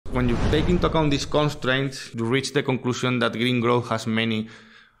When you take into account these constraints, you reach the conclusion that green growth has many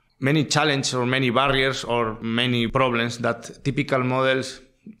challenges or many barriers or many problems that typical models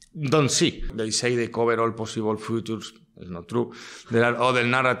don't see. They say they cover all possible futures. It's not true. There are other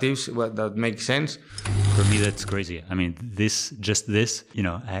narratives that make sense. For me, that's crazy. I mean,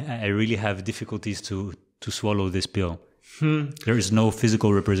 I really have difficulties to swallow this pill. There is no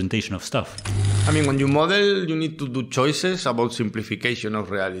physical representation of stuff. I mean, when you model, you need to do choices about simplification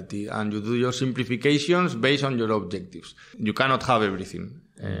of reality, and you do your simplifications based on your objectives. You cannot have everything,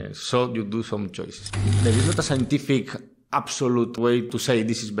 so you do some choices. There is not a scientific absolute way to say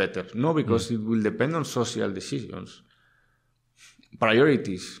this is better. No, because it will depend on social decisions,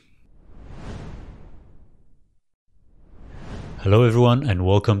 priorities. Hello everyone and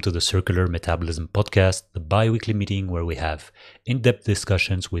welcome to the Circular Metabolism podcast, the bi-weekly meeting where we have in-depth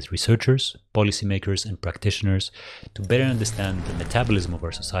discussions with researchers, policymakers and practitioners to better understand the metabolism of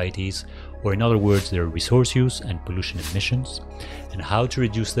our societies, or in other words, their resource use and pollution emissions, and how to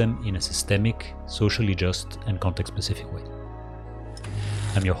reduce them in a systemic, socially just and context-specific way.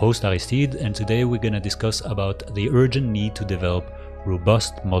 I'm your host Aristide, and today we're going to discuss about the urgent need to develop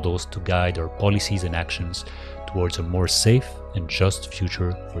robust models to guide our policies and actions towards a more safe and just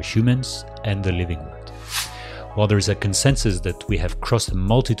future for humans and the living world. While there is a consensus that we have crossed a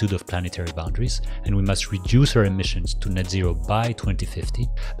multitude of planetary boundaries and we must reduce our emissions to net zero by 2050,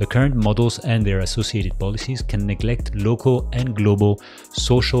 the current models and their associated policies can neglect local and global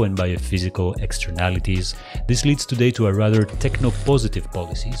social and biophysical externalities. This leads today to a rather technopositive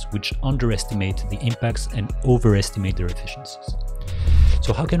policies which underestimate the impacts and overestimate their efficiencies.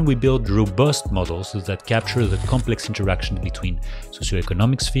 So how can we build robust models that capture the complex interaction between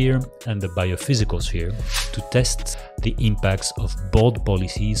socio-economic sphere and the biophysical sphere to test the impacts of bold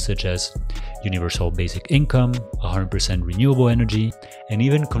policies such as universal basic income, 100% renewable energy, and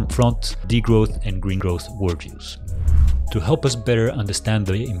even confront degrowth and green growth worldviews? To help us better understand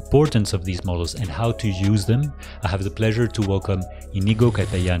the importance of these models and how to use them, I have the pleasure to welcome Íñigo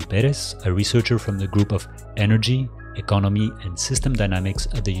Capellán Pérez, a researcher from the group of Energy, Economy and System Dynamics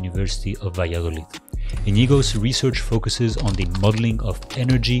at the University of Valladolid. Íñigo's research focuses on the modeling of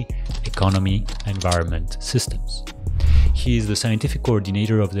energy, economy, environment systems. He is the scientific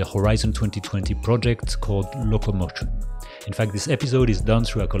coordinator of the Horizon 2020 project called LOCOMOTION. In fact, this episode is done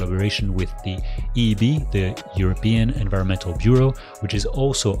through a collaboration with the EEB, the European Environmental Bureau, which is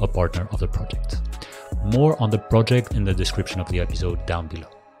also a partner of the project. More on the project in the description of the episode down below.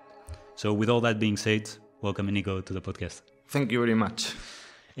 So with all that being said, welcome Íñigo to the podcast. Thank you very much.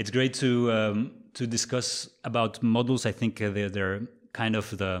 It's great to discuss about models. I think they're kind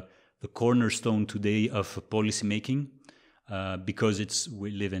of the cornerstone today of policy making because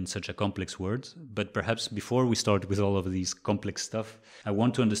we live in such a complex world. But perhaps before we start with all of these complex stuff, I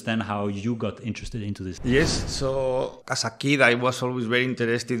want to understand how you got interested into this. Yes, so as a kid, I was always very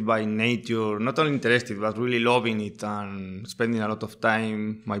interested by nature. Not only interested, but really loving it and spending a lot of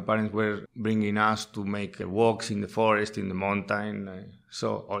time. My parents were bringing us to make walks in the forest, in the mountain.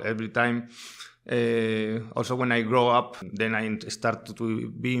 So every time. Also, when I grow up, then I started to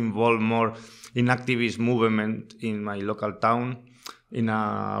be involved more in activist movement in my local town, in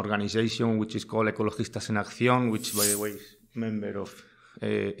an organization which is called Ecologistas en Acción, which, by the way, is a member of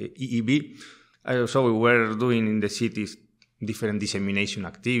EEB. So we were doing in the cities different dissemination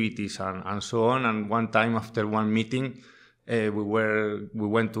activities and so on. And one time after one meeting, we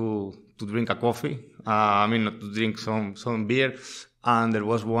went to drink a coffee. To drink some beer. And there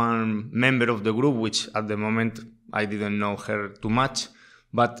was one member of the group, which at the moment I didn't know her too much,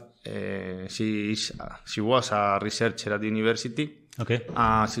 but she was a researcher at the university. Okay.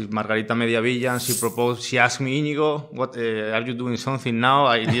 She's Margarita Mediavilla, and she asked me, Íñigo, what are you doing something now?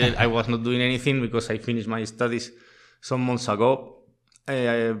 I was not doing anything because I finished my studies some months ago.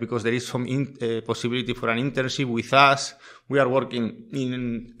 Because there is some possibility for an internship with us. We are working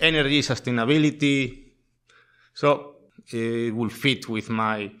in energy sustainability. So it will fit with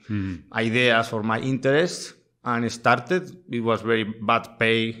my ideas or my interests, and it started. It was very bad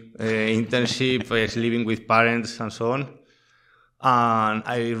pay internship, living with parents and so on. And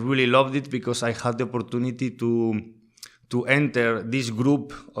I really loved it because I had the opportunity to enter this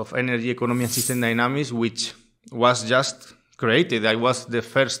group of energy, economy and system dynamics, which was just created. I was the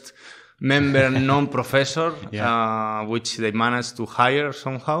first member non-professor, which they managed to hire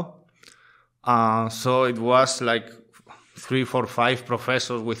somehow. So it was like 3, 4, 5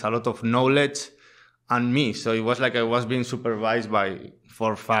 professors with a lot of knowledge and me. So it was like I was being supervised by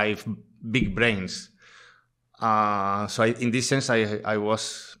 4 or 5 big brains. So in this sense, I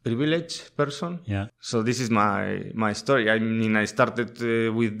was privileged person. Yeah. So this is my story. I mean, I started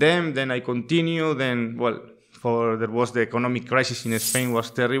with them, then I continue, then, there was the economic crisis in Spain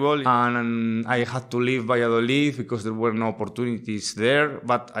was terrible, and I had to leave Valladolid because there were no opportunities there,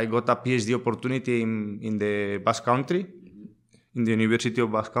 but I got a PhD opportunity in the Basque Country, in the University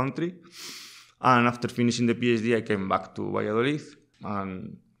of Basque Country, and after finishing the PhD, I came back to Valladolid,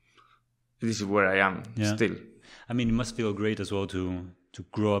 and this is where I am still. I mean, it must feel great as well to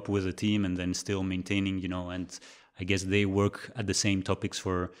grow up with a team and then still maintaining, and I guess they work at the same topics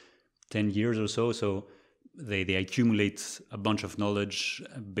for 10 years or so. So they accumulate a bunch of knowledge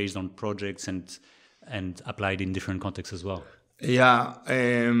based on projects and applied in different contexts as well. Yeah.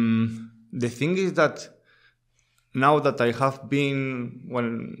 The thing is that now that I have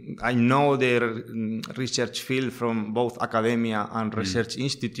been, I know the research field from both academia and research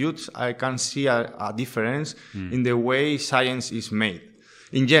institutes, I can see a difference in the way science is made.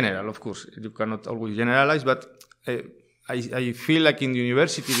 In general, of course, you cannot always generalize, but I feel like in the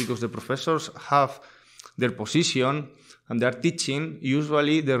university, because the professors have their position and their teaching,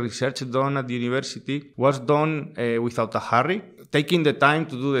 usually the research done at the university was done without a hurry, taking the time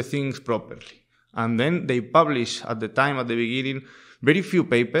to do the things properly. And then they publish at the beginning, very few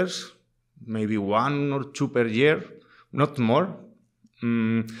papers, maybe 1 or 2 per year, not more,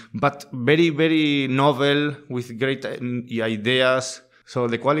 but very, very novel with great ideas. So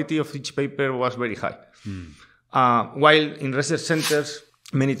the quality of each paper was very high. While in research centers,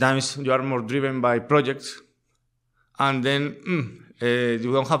 many times you are more driven by projects, and then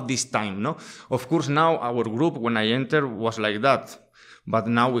you don't have this time, no? Of course, now our group, when I entered, was like that. But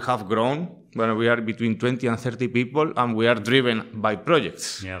now we have grown, when we are between 20 and 30 people, and we are driven by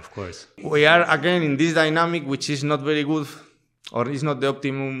projects. Yeah, of course. We are, again, in this dynamic, which is not very good, or is not the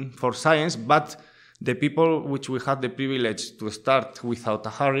optimum for science, but the people which we had the privilege to start without a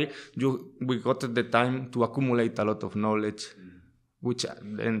hurry, we got the time to accumulate a lot of knowledge, which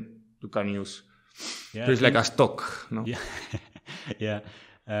then you can use. Yeah, so it's like a stock, no? Yeah, yeah.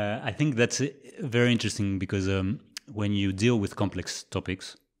 I think that's very interesting because when you deal with complex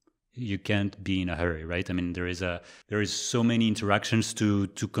topics, you can't be in a hurry, right? I mean, there is so many interactions to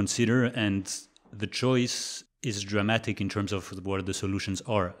consider, and the choice is dramatic in terms of what the solutions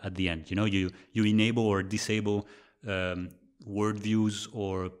are at the end. You enable or disable worldviews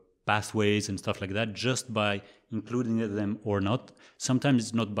or pathways and stuff like that just by including them or not. Sometimes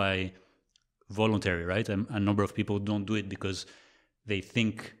it's not by voluntary, right? A number of people don't do it because they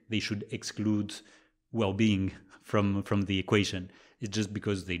think they should exclude well-being from the equation. It's just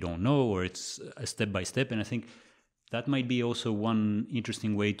because they don't know, or it's a step by step. And I think that might be also one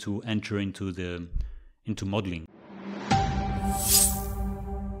interesting way to enter into modeling.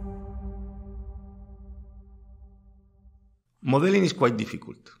 Modeling is quite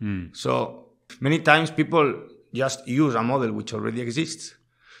difficult. So many times people just use a model which already exists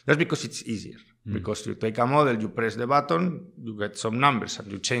just because it's easier. Because you take a model, you press the button, you get some numbers,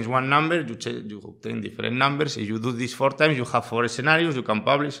 and you change one number, you obtain different numbers. If you do this 4 times, you have 4 scenarios, you can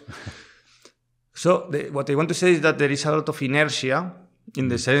publish. So what I want to say is that there is a lot of inertia in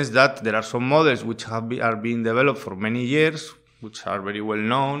the sense that there are some models which are being developed for many years, which are very well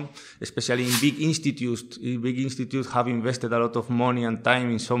known, especially in big institutes. Big institutes have invested a lot of money and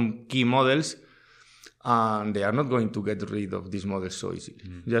time in some key models, and they are not going to get rid of these models so easily,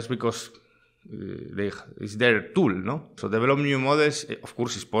 just because it's their tool, no? So develop new models, of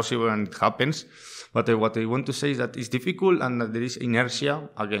course, is possible and it happens, but what I want to say is that it's difficult and that there is inertia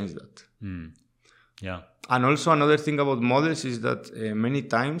against that. Yeah. And also another thing about models is that many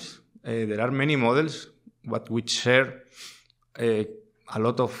times there are many models which share a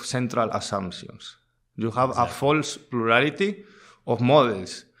lot of central assumptions. You have a false plurality of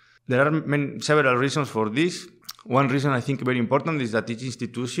models. There are several reasons for this. One reason I think very important is that each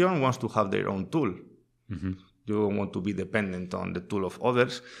institution wants to have their own tool. You don't want to be dependent on the tool of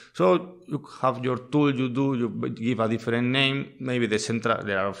others. So you have your tool, you give a different name. Maybe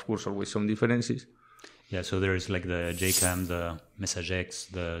there are of course always some differences. Yeah, so there is like the JCAM, the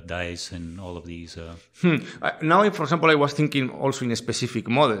MessageX, the DICE, and all of these. Now, for example, I was thinking also in specific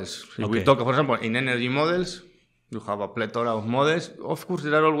models. If we talk, for example, in energy models, you have a plethora of models. Of course,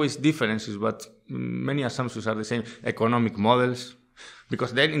 there are always differences, but many assumptions are the same. Economic models,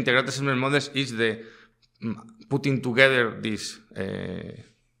 because then integrated assessment models is the putting together these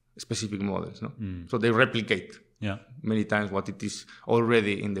specific models. No? So they replicate many times what it is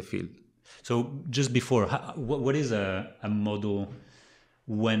already in the field. So just before, what is a model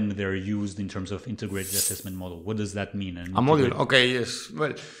when they're used in terms of integrated assessment model? What does that mean? A model, okay, yes.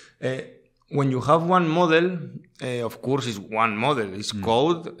 Well, when you have one model, of course, it's one model. It's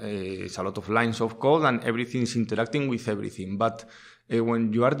code. It's a lot of lines of code, and everything is interacting with everything. But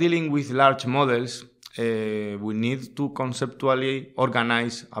when you are dealing with large models, we need to conceptually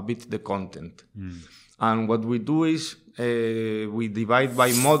organize a bit the content. And what we do is we divide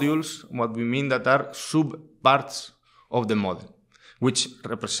by modules what we mean that are sub-parts of the model, which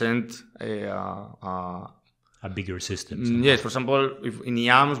represent a bigger system. Yes, for example, if in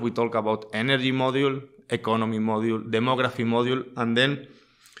IAMS we talk about energy module, economy module, demography module, and then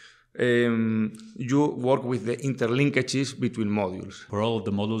you work with the interlinkages between modules. For all of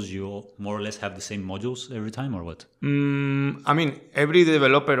the modules, you more or less have the same modules every time, or what? I mean, every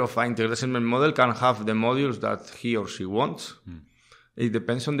developer of an integrated assessment model can have the modules that he or she wants. It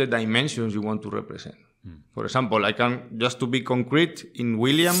depends on the dimensions you want to represent. For example, I can, just to be concrete, in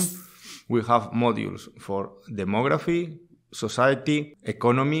William, we have modules for demography, society,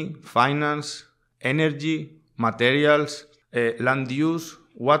 economy, finance, energy, materials, land use,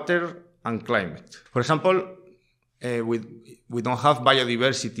 water, and climate. For example, we don't have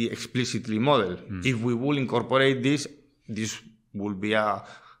biodiversity explicitly modeled. If we will incorporate this will be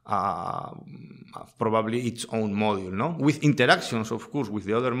probably its own module, no? With interactions, of course, with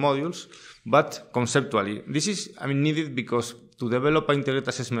the other modules, but conceptually. This is needed because to develop an integrated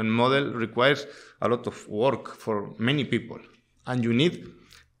assessment model requires a lot of work for many people. And you need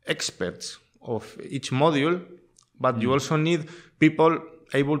experts of each module, but you also need people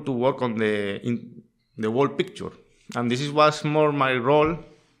able to work on the whole picture. And this was more my role.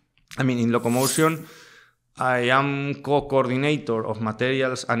 In LOCOMOTION, I am co-coordinator of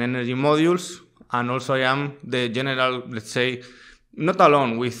materials and energy modules, and also I am the general, let's say, not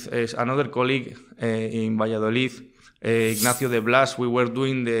alone, with another colleague in Valladolid, Ignacio de Blas. We were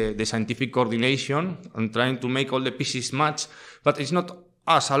doing the scientific coordination and trying to make all the pieces match, but it's not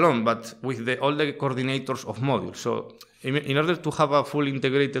us alone, but with all the coordinators of modules. So in order to have a fully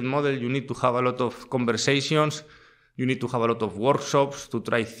integrated model, you need to have a lot of conversations. You need to have a lot of workshops to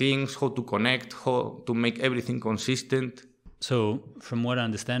try things, how to connect, how to make everything consistent. So from what I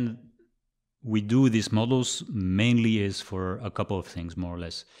understand, we do these models mainly is for a couple of things, more or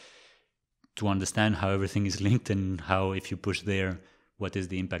less. To understand how everything is linked and how, if you push there, what is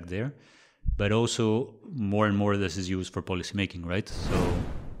the impact there. But also more and more this is used for policy making, right? So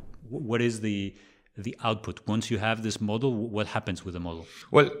what is the output? Once you have this model, what happens with the model?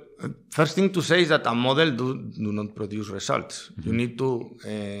 Well, first thing to say is that a model do not produce results. You need to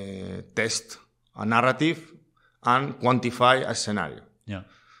test a narrative and quantify a scenario. Yeah.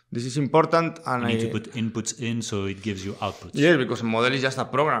 This is important, and you need to put inputs in so it gives you outputs. Yeah, because a model is just a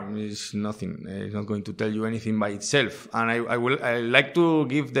program. It's nothing. It's not going to tell you anything by itself. And I like to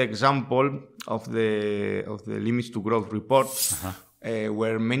give the example of the limits to growth report,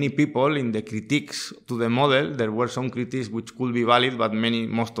 where many people in the critiques to the model, there were some critiques which could be valid, but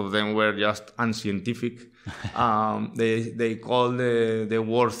most of them were just unscientific. They call the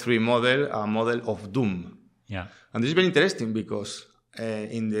World 3 model a model of doom. Yeah. And this is very interesting because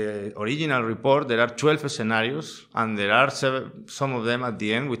in the original report, there are 12 scenarios, and there are some of them at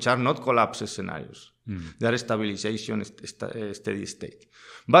the end which are not collapse scenarios. They are stabilization, steady state.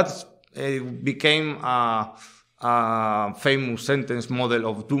 But it became a famous sentence model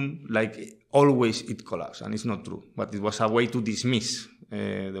of doom, like always it collapses, and it's not true. But it was a way to dismiss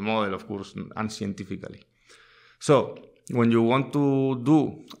the model, of course, unscientifically. So when you want to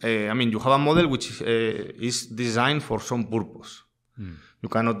do, you have a model which is designed for some purpose. You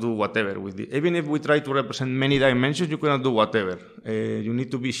cannot do whatever with it. Even if we try to represent many dimensions, you cannot do whatever. You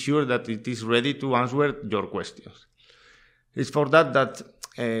need to be sure that it is ready to answer your questions. It's for that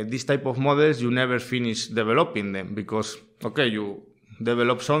this type of models, you never finish developing them because, you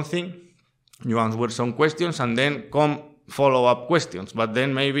develop something, you answer some questions, and then come follow-up questions. But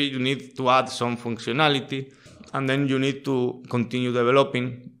then maybe you need to add some functionality, and then you need to continue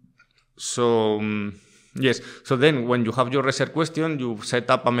developing. Yes. So then when you have your research question, you set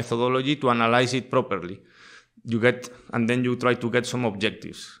up a methodology to analyze it properly. And then you try to get some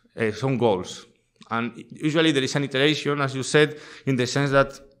objectives, some goals. And usually there is an iteration, as you said, in the sense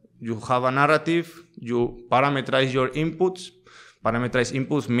that you have a narrative, you parameterize your inputs. Parameterize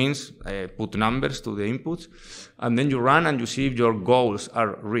inputs means put numbers to the inputs. And then you run and you see if your goals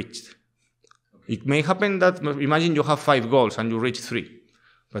are reached. It may happen that, imagine you have 5 goals and you reach 3.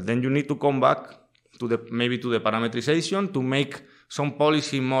 But then you need to come back to the parameterization to make some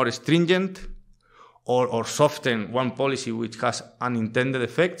policy more stringent or soften one policy which has unintended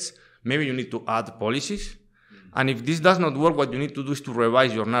effects. Maybe you need to add policies. And if this does not work, what you need to do is to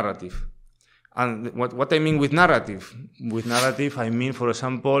revise your narrative. And what I mean with narrative? With narrative, I mean, for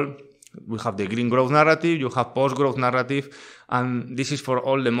example, we have the green growth narrative, you have post-growth narrative, and this is for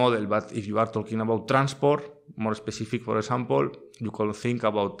all the model. But if you are talking about transport, more specific, for example, you can think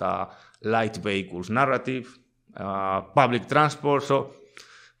about light vehicles narrative, public transport. So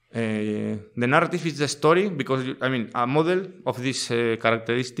the narrative is the story, because a model of these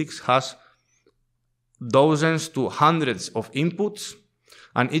characteristics has dozens to hundreds of inputs,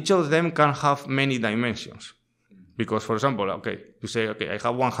 and each of them can have many dimensions. Because, for example, you say, I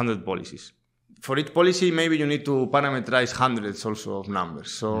have 100 policies. For each policy, maybe you need to parameterize hundreds also of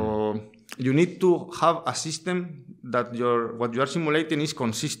numbers. So you need to have a system that what you are simulating is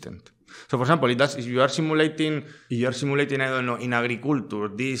consistent. So, for example, if you are simulating, I don't know, in agriculture,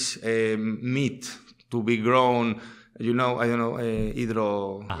 this meat to be grown,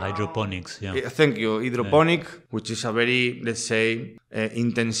 hydroponics, yeah. Thank you. Hydroponic, which is a very, let's say,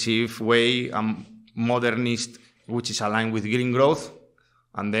 intensive way, modernist, which is aligned with green growth.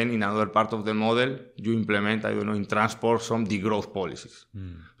 And then in another part of the model, you implement, in transport, some degrowth policies.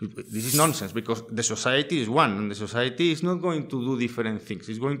 This is nonsense, because the society is one, and the society is not going to do different things.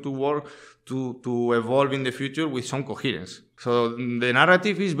 It's going to work to evolve in the future with some coherence. So the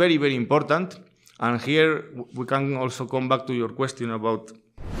narrative is very, very important. And here we can also come back to your question about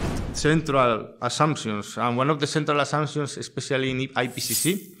central assumptions. And one of the central assumptions, especially in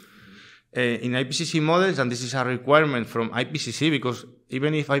IPCC, in IPCC models, and this is a requirement from IPCC, because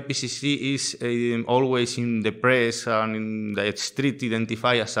even if IPCC is always in the press and in the street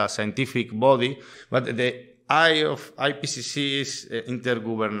identified as a scientific body, but the eye of IPCC is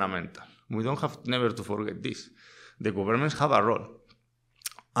intergovernmental. We don't have never to forget this. The governments have a role.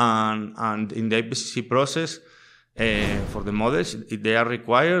 And in the IPCC process, for the models, they are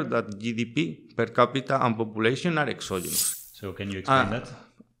required that GDP per capita and population are exogenous. So can you explain that?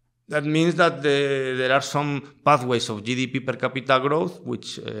 That means that there are some pathways of GDP per capita growth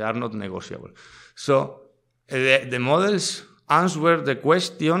which are not negotiable. So the models answer the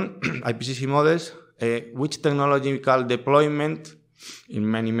question, IPCC models, which technological deployment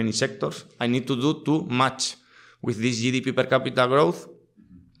in many, many sectors I need to do to match with this GDP per capita growth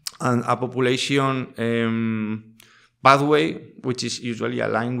and a population pathway which is usually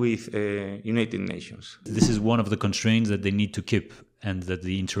aligned with United Nations. This is one of the constraints that they need to keep, and that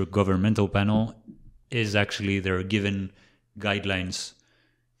the Intergovernmental Panel is actually their given guidelines.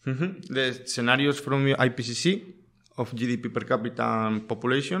 The scenarios from IPCC of GDP per capita and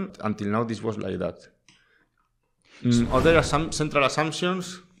population, until now this was like that. Other central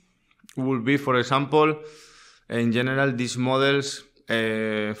assumptions will be, for example, in general, these models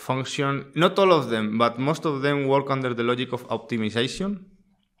function, not all of them, but most of them work under the logic of optimization.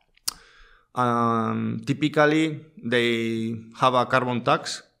 Typically, they have a carbon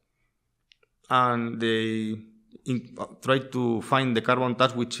tax, and they try to find the carbon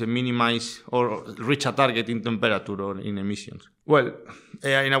tax which minimize or reach a target in temperature or in emissions. Well,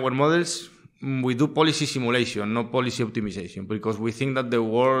 in our models, we do policy simulation, not policy optimization, because we think that the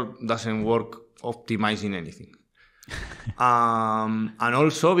world doesn't work optimizing anything. And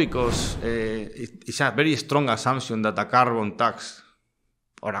also because it's a very strong assumption that a carbon tax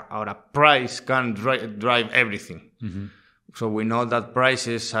or a price can drive everything. So we know that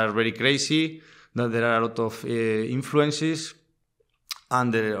prices are very crazy, that there are a lot of influences,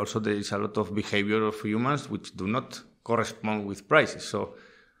 and there is a lot of behavior of humans which do not correspond with prices. So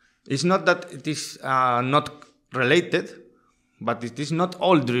it's not that it is not related, but it is not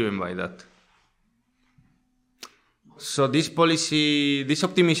all driven by that. So this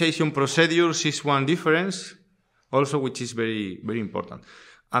optimization procedures is one difference, also, which is very, very important.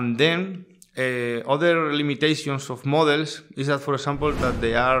 And then other limitations of models is that, for example, that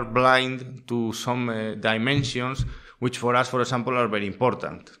they are blind to some dimensions, which for us, for example, are very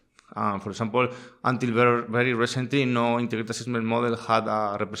important. For example, until very recently, no integrated assessment model had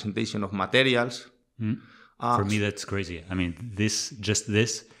a representation of materials. For me, that's crazy. I mean, this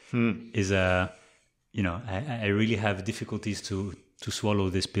is a... I really have difficulties to swallow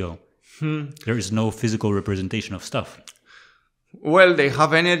this pill. There is no physical representation of stuff. Well, they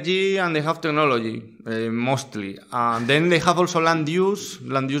have energy and they have technology, mostly. And then they have also land use.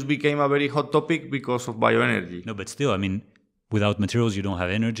 Land use became a very hot topic because of bioenergy. No, but still, I mean, without materials, you don't have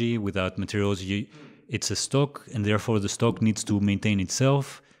energy. Without materials, it's a stock, and therefore the stock needs to maintain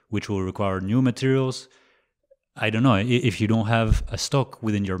itself, which will require new materials. I don't know, if you don't have a stock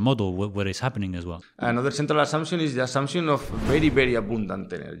within your model, what is happening as well? Another central assumption is the assumption of very, very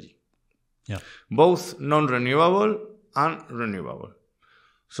abundant energy. Yeah. Both non-renewable and renewable.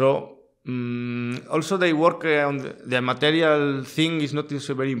 So Also, they work on the material thing is not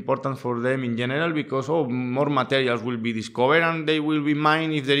so very important for them in general because more materials will be discovered and they will be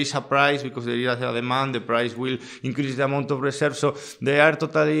mined if there is a price because there is a demand. The price will increase the amount of reserve. So they are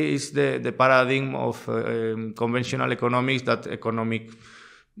totally is the paradigm of conventional economics that economic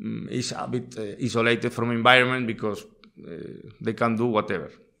is a bit isolated from environment because they can do whatever.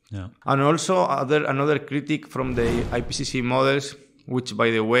 Yeah. And also another critic from the IPCC models, which, by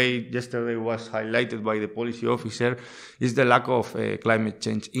the way, yesterday was highlighted by the policy officer, is the lack of climate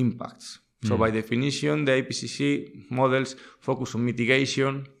change impacts. So by definition, the IPCC models focus on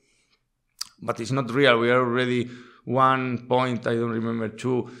mitigation, but it's not real. We are already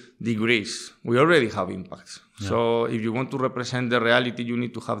 2 degrees. We already have impacts. Yeah. So if you want to represent the reality, you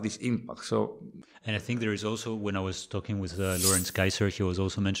need to have this impact. And I think there is also, when I was talking with Lawrence Kaiser, he was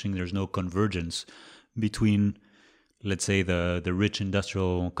also mentioning there's no convergence between, let's say, the rich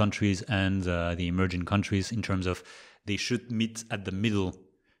industrial countries and the emerging countries in terms of they should meet at the middle,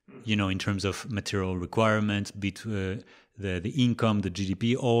 in terms of material requirements, the income, the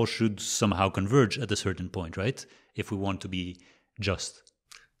GDP, all should somehow converge at a certain point, right? If we want to be just.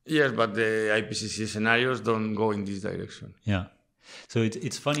 Yes, but the IPCC scenarios don't go in this direction. Yeah. So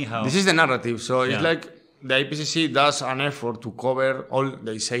it's funny how... This is the narrative. So it's like the IPCC does an effort to cover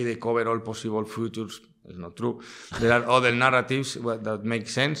they say they cover all possible futures. It's not true. There are other narratives that make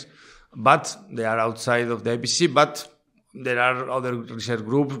sense, but they are outside of the IPCC. But there are other research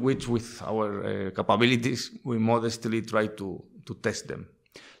groups which, with our capabilities, we modestly try to test them.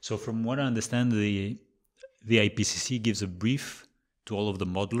 So from what I understand, the IPCC gives a brief to all of the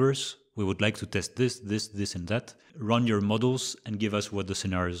modelers. We would like to test this, and that. Run your models and give us what the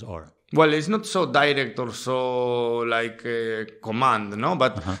scenarios are. Well, it's not so direct or so like command, no?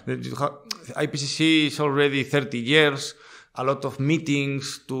 But IPCC is already 30 years, a lot of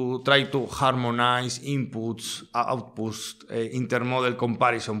meetings to try to harmonize inputs, outputs, intermodel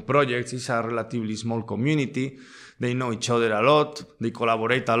comparison projects. It's a relatively small community. They know each other a lot. They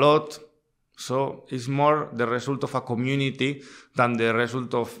collaborate a lot. So it's more the result of a community than the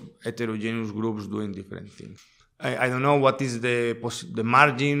result of heterogeneous groups doing different things. I don't know what is the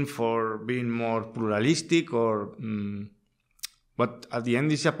margin for being more pluralistic but at the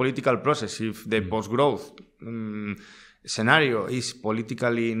end it's a political process. If the post-growth scenario is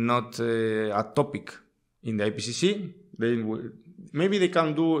politically not a topic in the IPCC, maybe they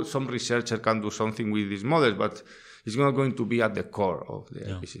can do, some researcher can do something with these models, but it's not going to be at the core of the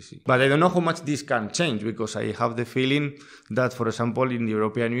IPCC. But I don't know how much this can change because I have the feeling that, for example, in the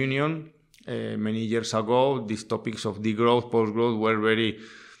European Union, many years ago, these topics of degrowth, post-growth were very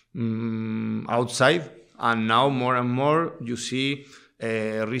outside. And now more and more you see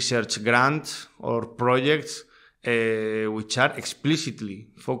research grants or projects which are explicitly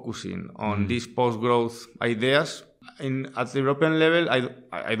focusing on these post-growth ideas. At the European level,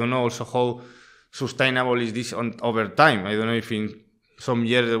 I don't know also how sustainable is this over time. I don't know if in some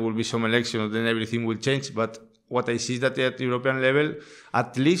years there will be some elections, then everything will change. But what I see is that at the European level,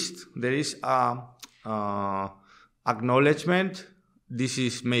 at least there is acknowledgement. This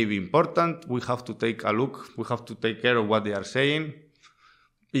is maybe important. We have to take a look. We have to take care of what they are saying.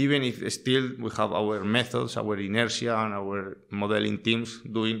 Even if still we have our methods, our inertia, and our modeling teams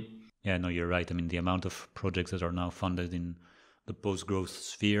doing. Yeah, no, you're right. I mean, the amount of projects that are now funded in the post-growth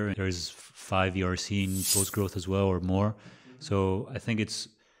sphere, there is 5 ERC in post-growth as well or more. So I think it's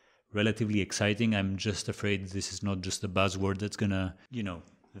relatively exciting. I'm just afraid this is not just a buzzword that's going to,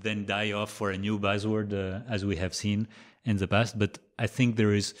 then die off for a new buzzword as we have seen in the past. But I think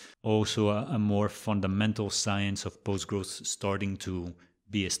there is also a more fundamental science of post-growth starting to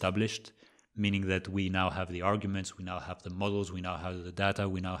be established, meaning that we now have the arguments, we now have the models, we now have the data,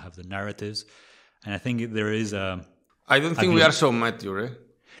 we now have the narratives. And I think there is I don't think we are so mature, eh?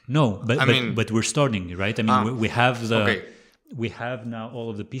 No, but we're starting, right? I mean, we have we have now all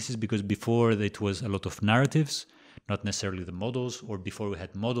of the pieces, because before it was a lot of narratives, not necessarily the models, or before we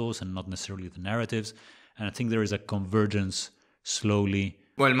had models and not necessarily the narratives. And I think there is a convergence slowly.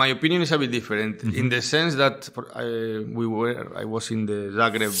 Well, my opinion is a bit different in the sense that I was in the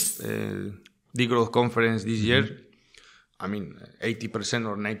Zagreb Degrowth conference this year. I mean, 80%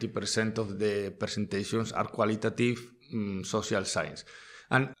 or 90% of the presentations are qualitative social science.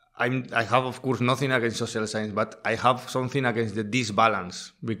 And I have, of course, nothing against social science, but I have something against the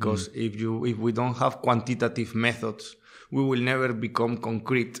disbalance, because if we don't have quantitative methods, we will never become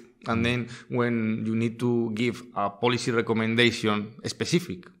concrete. And then when you need to give a policy recommendation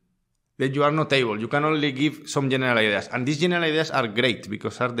specific, then you are not able. You can only give some general ideas. And these general ideas are great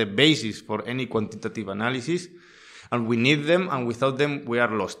because are the basis for any quantitative analysis. And we need them, and without them, we are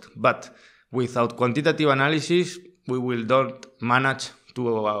lost. But without quantitative analysis, we will not manage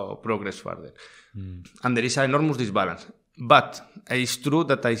to progress further. And there is an enormous disbalance. But it's true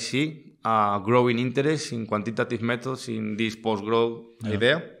that I see a growing interest in quantitative methods in this post-growth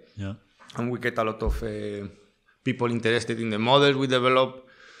idea. Yeah. And we get a lot of people interested in the models we develop,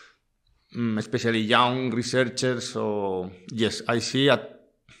 especially young researchers. So yes, I see a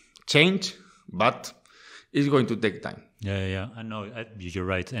change, but it's going to take time. Yeah. I know you're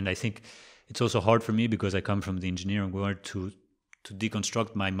right. And I think it's also hard for me because I come from the engineering world to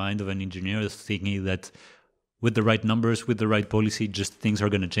deconstruct my mind of an engineer thinking that with the right numbers, with the right policy, just things are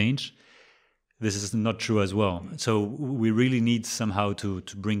going to change. This is not true as well. So we really need somehow to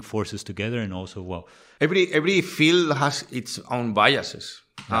bring forces together, and also, well, every field has its own biases.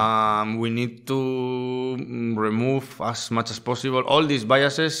 Yeah. We need to remove as much as possible all these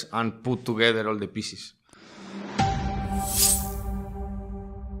biases and put together all the pieces.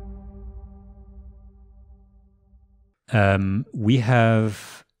 We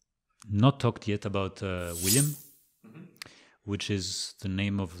have not talked yet about William, which is the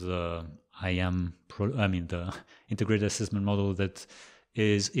name of the the integrated assessment model that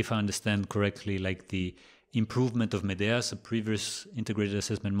is, if I understand correctly, like the improvement of Medeas, a previous integrated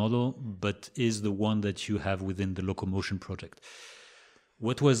assessment model, but is the one that you have within the LOCOMOTION project.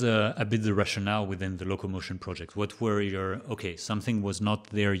 What was a bit the rationale within the LOCOMOTION project? What were something was not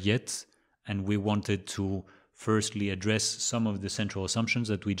there yet, and we wanted to firstly address some of the central assumptions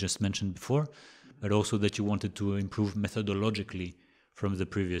that we just mentioned before, but also that you wanted to improve methodologically from the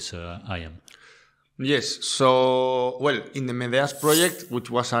previous IM. Yes, so, in the Medeas project, which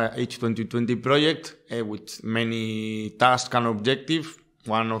was a H2020 project with many tasks and objectives,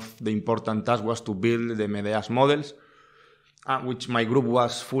 one of the important tasks was to build the Medeas models, which my group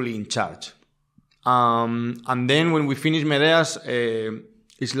was fully in charge. And then when we finished Medeas,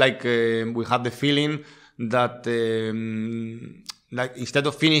 it's like we had the feeling that like instead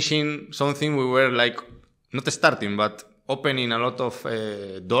of finishing something, we were like not starting, but opening a lot of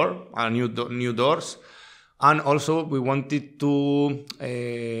new doors. And also we wanted to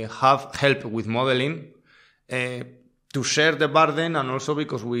have help with modeling, to share the burden, and also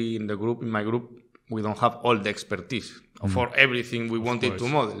because in my group, we don't have all the expertise for everything we wanted to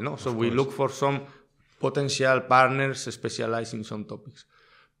model. No? So we look for some potential partners specialized in some topics.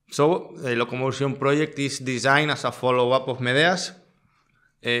 So the LOCOMOTION project is designed as a follow-up of Medeas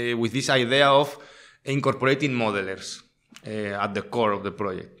with this idea of incorporating modelers at the core of the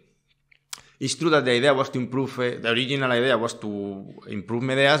project. It's true that the idea was to improve, the original idea was to improve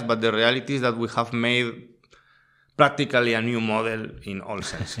Medeas, but the reality is that we have made practically a new model in all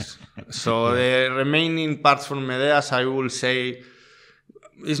senses. So the remaining parts from Medeas, I will say,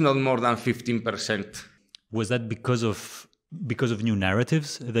 is not more than 15%. Was that because of new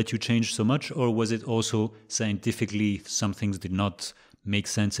narratives that you changed so much, or was it also scientifically some things did not make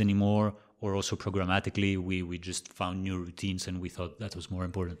sense anymore, or also programmatically we just found new routines and we thought that was more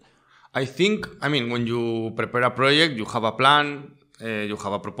important? I think, when you prepare a project, you have a plan, you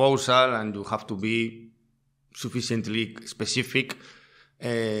have a proposal, and you have to be sufficiently specific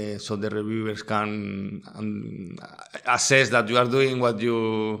so the reviewers can assess that you are doing what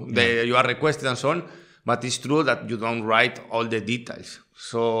you are requested and so on. But it's true that you don't write all the details.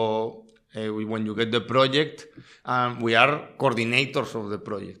 So when you get the project, we are coordinators of the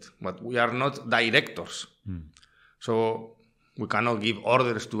project, but we are not directors. So we cannot give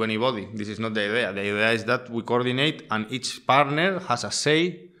orders to anybody. This is not the idea. The idea is that we coordinate and each partner has a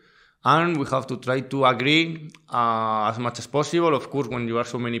say, and we have to try to agree as much as possible. Of course, when you are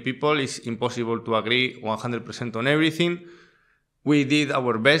so many people, it's impossible to agree 100% on everything. We did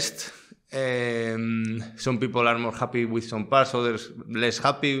our best. Some people are more happy with some parts, others less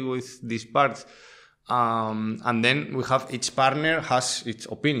happy with these parts. And then we have each partner has its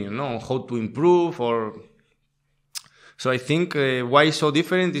opinion on how to improve. So I think why it's so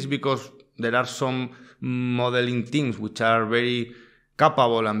different is because there are some modeling teams which are very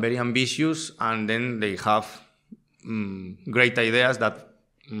capable and very ambitious, and then they have great ideas that,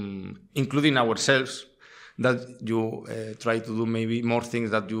 including ourselves, that you try to do maybe more things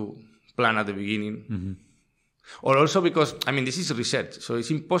that you plan at the beginning. Mm-hmm. Or also because, this is research, so it's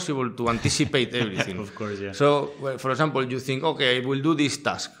impossible to anticipate everything. Of course, yeah. So, for example, you think, okay, I will do this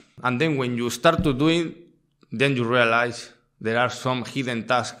task. And then when you start to do it, then you realize there are some hidden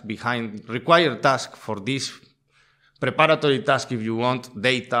tasks behind, required tasks for this preparatory task, if you want,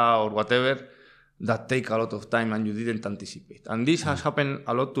 data or whatever, that take a lot of time and you didn't anticipate. And this has happened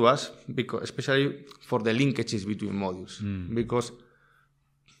a lot to us, because, especially for the linkages between modules. Because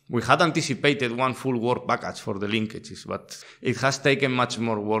we had anticipated one full work package for the linkages, but it has taken much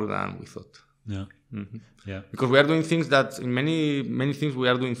more work than we thought. Yeah. Yeah. Because we are doing things that, in many things, we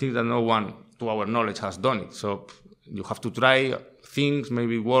are doing things that no one, to our knowledge, has done it. So you have to try things,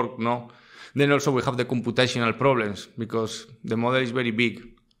 maybe work, no. Then also we have the computational problems because the model is very big.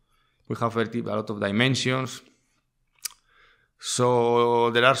 We have a lot of dimensions. So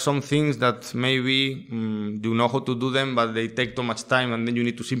there are some things that maybe you know how to do them, but they take too much time, and then you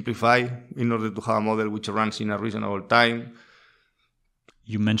need to simplify in order to have a model which runs in a reasonable time.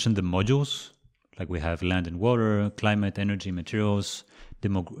 You mentioned the modules, like we have land and water, climate, energy, materials,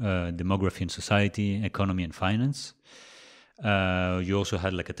 demography and society, economy and finance. You also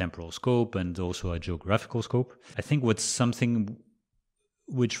had like a temporal scope and also a geographical scope. I think what's something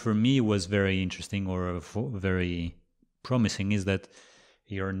which for me was very interesting or very promising is that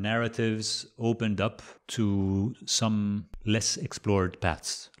your narratives opened up to some less explored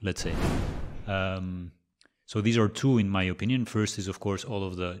paths, let's say. So these are two, in my opinion. First is, of course, all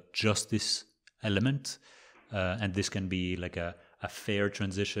of the justice element. And this can be like a fair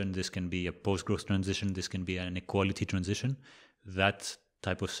transition. This can be a post-growth transition. This can be an equality transition, that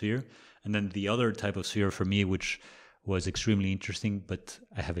type of sphere. And then the other type of sphere for me, which was extremely interesting, but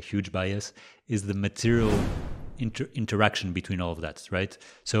I have a huge bias, is the material interaction between all of that, right?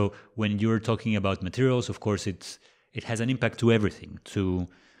 So when you're talking about materials, of course, it has an impact to everything, to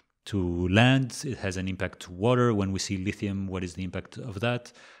land, it has an impact to water. When we see lithium, what is the impact of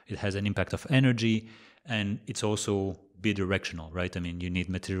that? It has an impact of energy, and it's also bidirectional, right? I mean, you need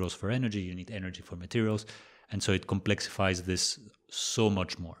materials for energy, you need energy for materials, and so it complexifies this so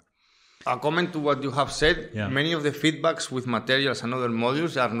much more. A comment to what you have said, many of the feedbacks with materials and other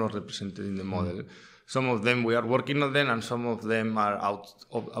modules are not represented in the model. Some of them we are working on them, and some of them are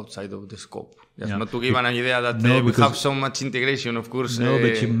outside of the scope. Just not to give an idea that we have so much integration, of course. No,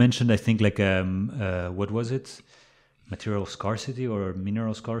 but you mentioned, I think, like, what was it? Material scarcity or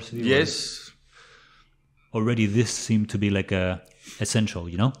mineral scarcity? Yes. Already this seemed to be like essential,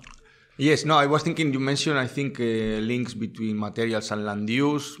 you know? Yes, no, I was thinking, you mentioned, I think, links between materials and land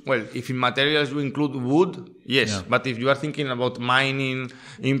use. Well, if in materials you include wood, yes. But if you are thinking about mining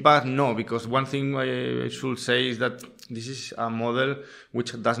impact, no, because one thing I should say is that this is a model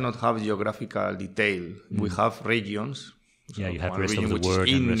which does not have geographical detail. We have regions. Yeah, so you have one rest region of the which world.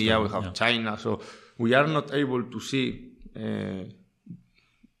 is India, we have China. So we are not able to see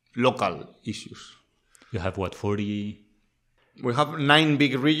local issues. You have what, 40... We have 9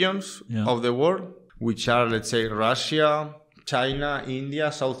 big regions of the world, which are, let's say, Russia, China,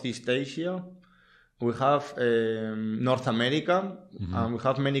 India, Southeast Asia. We have North America, and we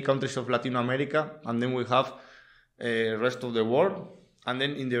have many countries of Latin America, and then we have rest of the world. And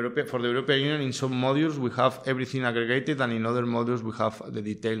then for the European Union, in some modules, we have everything aggregated, and in other modules, we have the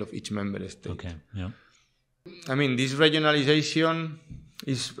detail of each member state. Okay, yeah. I mean, this regionalization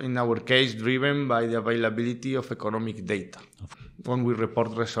is, in our case, driven by the availability of economic data. When we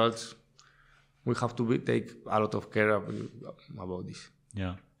report results, we have to take a lot of care about this.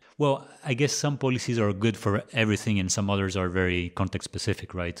 Yeah. Well, I guess some policies are good for everything and some others are very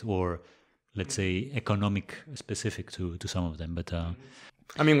context-specific, right? Or, let's say, economic-specific to some of them. But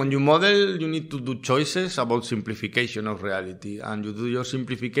I mean, when you model, you need to do choices about simplification of reality. And you do your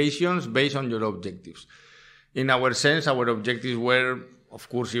simplifications based on your objectives. In our sense, our objectives were, of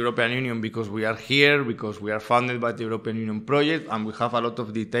course, European Union, because we are here, because we are funded by the European Union project, and we have a lot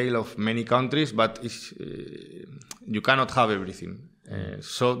of detail of many countries, but you cannot have everything.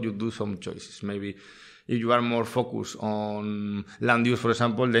 So you do some choices. Maybe if you are more focused on land use, for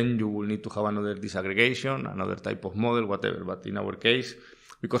example, then you will need to have another disaggregation, another type of model, whatever. But in our case,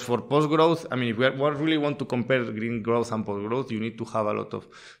 because for post-growth, I mean, if we really want to compare green growth and post-growth, you need to have a lot of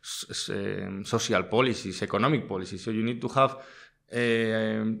social policies, economic policies. So you need to have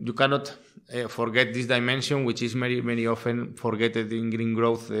you cannot forget this dimension, which is very often forgotten in green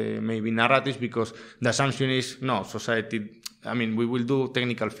growth, maybe narratives, because the assumption is, no, society, I mean, we will do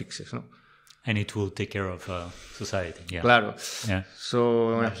technical fixes, no? And it will take care of society, yeah. Claro. Yeah.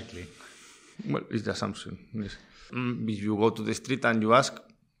 So, magically. Well, it's the assumption, yes. If you go to the street and you ask,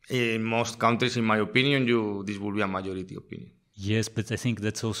 in most countries, in my opinion, this will be a majority opinion. Yes, but I think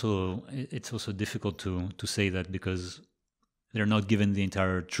it's also difficult to say that because they're not given the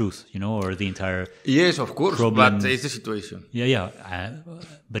entire truth, you know, or the entire yes, of course, problem. But it's the situation. Yeah,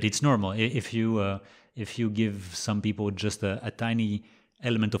 but it's normal. If you give some people just a tiny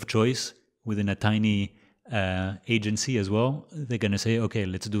element of choice within a tiny agency as well, they're gonna say, okay,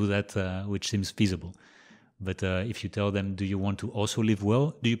 let's do that, which seems feasible. But if you tell them, do you want to also live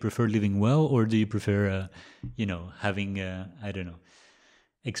well? Do you prefer living well, or do you prefer, having I don't know,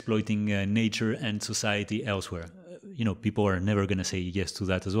 exploiting nature and society elsewhere. People are never going to say yes to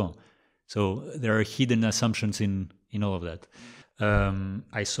that as well. So there are hidden assumptions in all of that.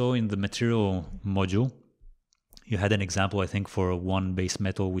 I saw in the material module, you had an example, I think, for one base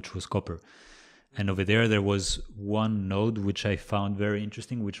metal, which was copper. And over there was one node which I found very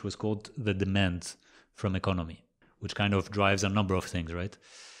interesting, which was called the demand from economy, which kind of drives a number of things, right?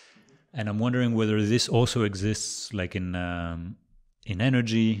 And I'm wondering whether this also exists like in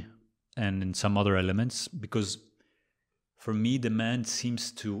energy and in some other elements, because for me, demand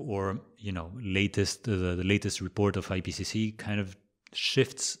seems to, or the latest report of IPCC kind of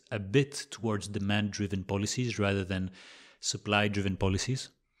shifts a bit towards demand-driven policies rather than supply-driven policies.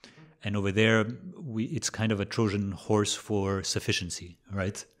 And over there, it's kind of a Trojan horse for sufficiency,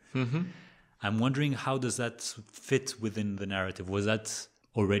 right? Mm-hmm. I'm wondering, how does that fit within the narrative? Was that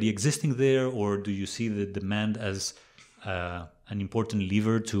already existing there, or do you see the demand as an important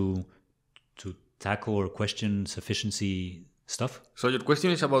lever to tackle or question sufficiency stuff? So your question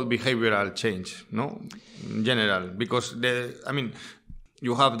is about behavioral change, no? In general, because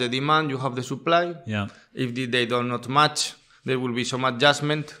you have the demand, you have the supply. Yeah. If they do not match, there will be some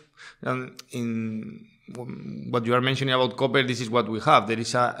adjustment. And in what you are mentioning about copper, this is what we have. There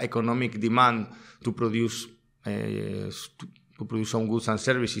is an economic demand to produce some goods and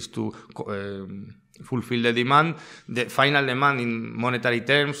services to fulfill the demand. The final demand in monetary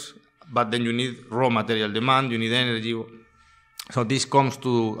terms, but then you need raw material demand, you need energy. So this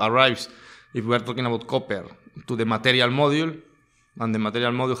arrives, if we are talking about copper, to the material module, and the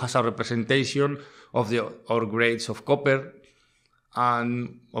material module has a representation of the ore grades of copper.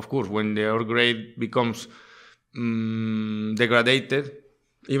 And of course, when the ore grade becomes degraded,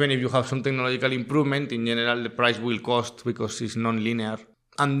 even if you have some technological improvement, in general the price will cost because it's non-linear.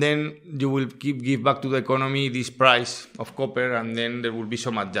 And then you will give back to the economy this price of copper, and then there will be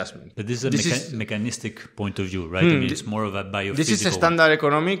some adjustment. But this is a mechanistic point of view, right? It's more of a biophysical. This is a standard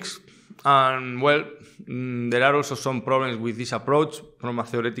economics, and there are also some problems with this approach from a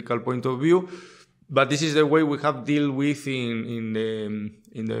theoretical point of view. But this is the way we have dealt with in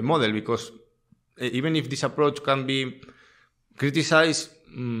the model, because even if this approach can be criticized,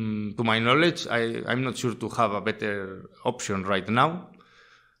 to my knowledge, I'm not sure to have a better option right now.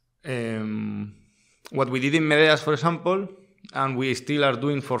 What we did in Medeas, for example, and we still are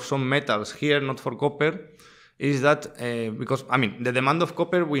doing for some metals here, not for copper, is that because the demand of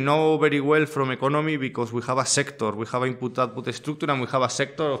copper we know very well from economy, because we have a sector, we have input-output structure, and we have a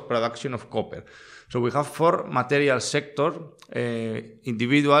sector of production of copper. So we have 4 material sector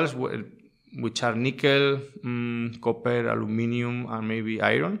individuals, which are nickel, copper, aluminium, and maybe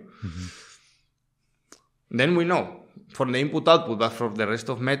iron. Mm-hmm. Then we know from the input-output, but for the rest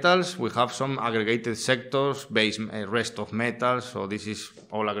of metals, we have some aggregated sectors, rest of metals, so this is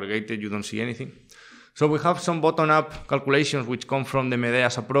all aggregated, you don't see anything. So we have some bottom-up calculations which come from the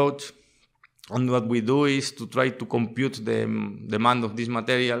Medeas approach, and what we do is to try to compute the demand of these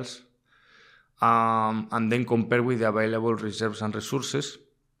materials, and then compare with the available reserves and resources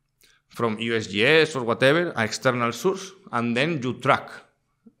from USGS or whatever, an external source, and then you track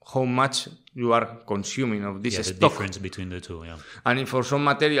how much you are consuming of this stock. The difference between the two, yeah. And for some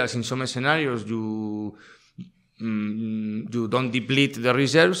materials, in some scenarios, you don't deplete the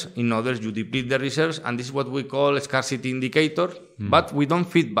reserves. In others, you deplete the reserves, and this is what we call a scarcity indicator. But we don't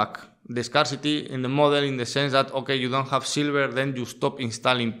feed back the scarcity in the model in the sense that, okay, you don't have silver, then you stop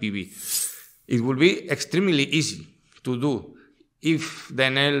installing PV. It will be extremely easy to do if the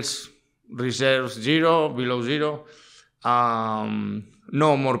NL's reserves below zero,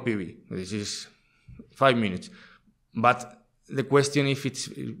 no more PV. This is 5 minutes. But the question if it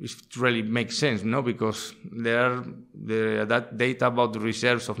really makes sense, no? Because that data about the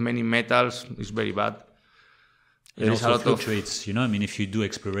reserves of many metals is very bad. It also fluctuates, if you do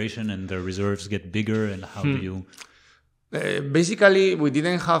exploration and the reserves get bigger, and how do you... Basically, we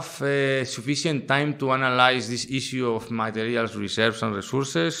didn't have sufficient time to analyze this issue of materials, reserves, and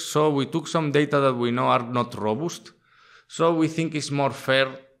resources. So we took some data that we know are not robust. So we think it's more fair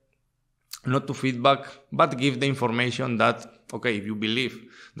not to feedback, but give the information that, okay, if you believe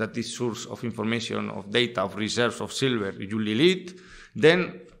that this source of information, of data, of reserves, of silver, you delete,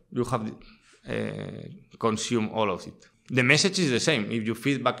 then you have consume all of it. The message is the same, if you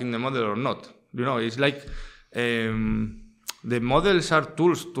feedback in the model or not. It's like... the models are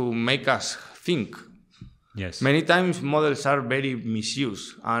tools to make us think. Yes. Many times models are very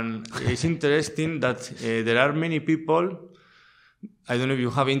misused, and it's interesting that there are many people I don't know if you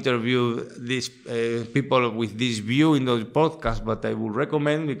have interviewed these people with this view in the podcast, but I would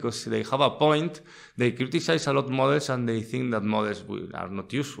recommend because they have a point. They criticize a lot models and they think that models are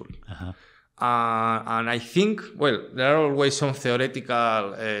not useful. Uh-huh. And I think, well, there are always some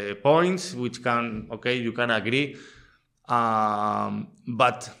theoretical points which you can agree.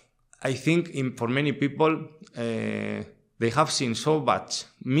 But I think for many people, they have seen so much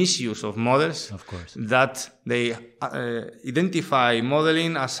misuse of models, of course, that they identify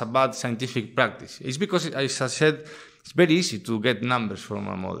modeling as a bad scientific practice. It's because, as I said, it's very easy to get numbers from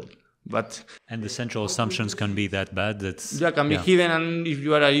a model. And the central assumptions can be that bad. Can be hidden, and if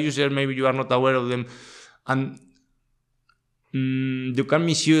you are a user, maybe you are not aware of them. And you can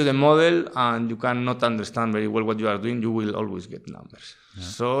misuse the model and you cannot understand very well what you are doing. You will always get numbers. Yeah.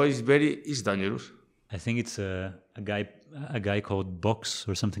 So it's dangerous. I think it's a guy called Box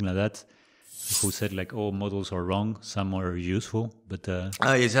or something like that, who said like, "Oh, models are wrong. Some are useful." But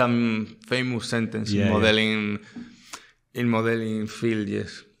it's a famous sentence in modeling field.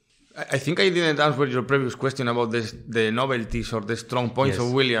 Yes, I think I didn't answer your previous question about the novelties or the strong points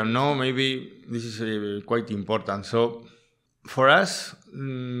of William. No, maybe this is quite important. So for us,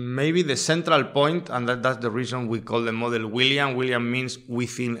 maybe the central point, and that's the reason we call the model William. William means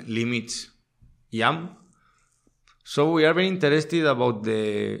within limits. So we are very interested about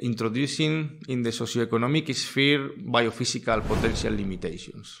introducing in the socio-economic sphere biophysical potential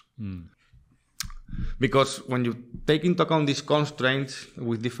limitations. Because when you take into account these constraints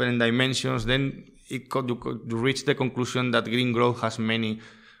with different dimensions, then you reach the conclusion that green growth has many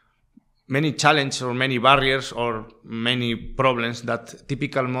challenges or many barriers or many problems that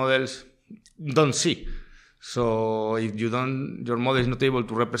typical models don't see. So if your model is not able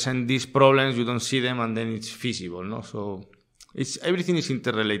to represent these problems, you don't see them, and then it's feasible. No, so everything is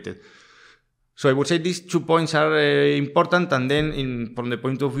interrelated. So I would say these 2 points are important, and then from the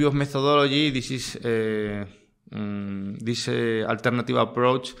point of view of methodology, this is this alternative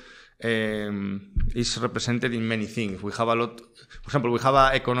approach is represented in many things. We have a lot. For example, we have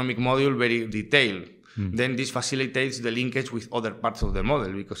an economic module very detailed. Then this facilitates the linkage with other parts of the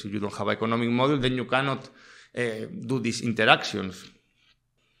model, because if you don't have an economic model, then you cannot do these interactions.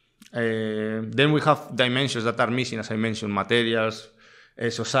 Then we have dimensions that are missing, as I mentioned: materials,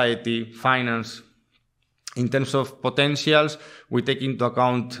 society, finance. In terms of potentials, we take into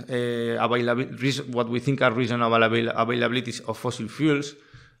account what we think are reasonable availabilities of fossil fuels.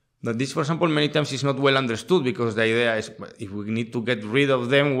 But this, for example, many times is not well understood, because the idea is, if we need to get rid of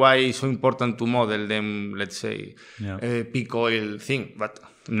them, why is it so important to model them, let's say, peak oil thing? But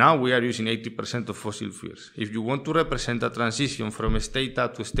now we are using 80% of fossil fuels. If you want to represent a transition from state A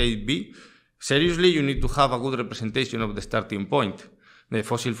to state B, seriously, you need to have a good representation of the starting point. The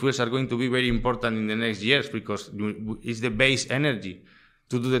fossil fuels are going to be very important in the next years, because it's the base energy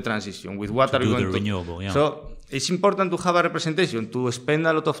to do the transition. With what are you going to do? Renewable, So it's important to have a representation. To spend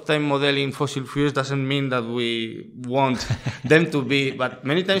a lot of time modeling fossil fuels doesn't mean that we want them to be, but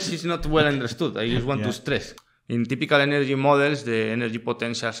many times it's not well understood. I just want to stress. In typical energy models, the energy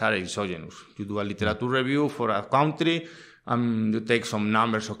potentials are exogenous. You do a literature review for a country, you take some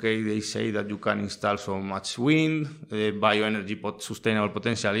numbers, they say that you can install so much wind, the bioenergy sustainable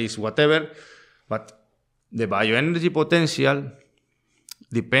potential is whatever, but the bioenergy potential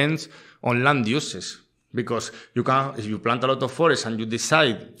depends on land uses, because if you plant a lot of forests and you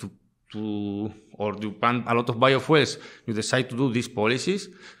decide or you plant a lot of biofuels, you decide to do these policies,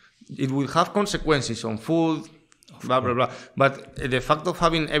 it will have consequences on food, blah, blah, blah. But the fact of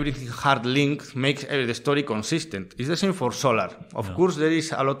having everything hard linked makes the story consistent. It's the same for solar. Of course, there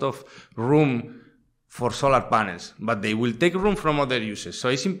is a lot of room for solar panels, but they will take room from other uses. So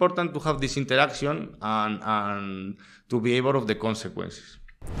it's important to have this interaction and to be aware of the consequences.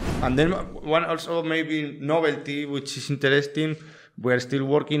 And then one also maybe novelty, which is interesting, we're still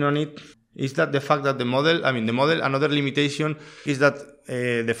working on it, is that the fact that the model, another limitation is that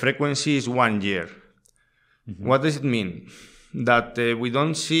the frequency is 1 year. Mm-hmm. What does it mean? That we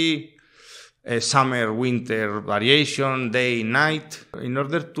don't see summer, winter variation, day, night. In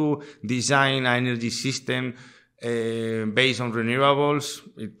order to design an energy system based on renewables,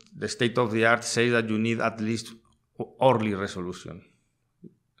 the state of the art says that you need at least hourly resolution.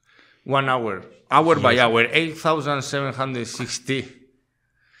 1 hour, by hour, 8,760.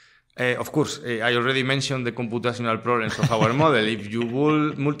 Of course, I already mentioned the computational problems of our model. If you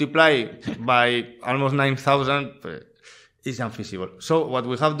will multiply by almost 9,000, it's unfeasible. So what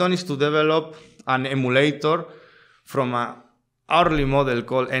we have done is to develop an emulator from an hourly model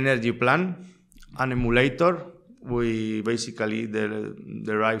called Energy Plan. An emulator, we basically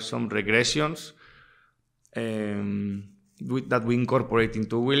derive some regressions. that we incorporate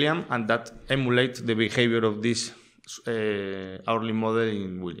into William and that emulate the behavior of this hourly model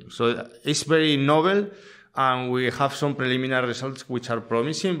in William. So it's very novel, and we have some preliminary results which are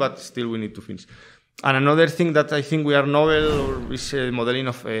promising, but still we need to finish. And another thing that I think we are novel is modeling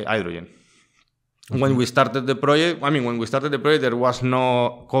of hydrogen. When we started the project, there was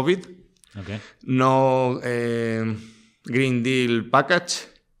no COVID, no Green Deal package.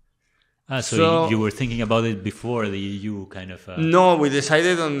 So you were thinking about it before the EU kind of... No, we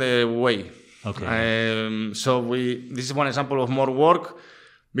decided on the way. Okay. This is one example of more work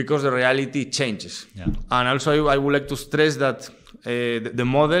because the reality changes. Yeah. And also I would like to stress that the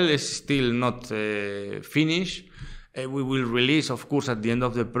model is still not finished. We will release, of course, at the end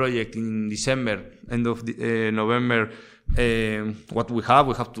of the project in December, end of November, what we have.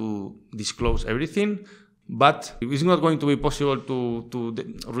 We have to disclose everything. But it's not going to be possible to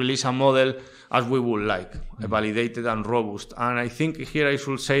release a model as we would like, validated and robust. And I think here I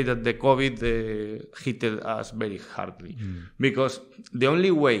should say that the COVID hit us very hardly. Because the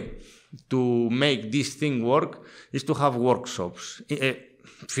only way to make this thing work is to have workshops,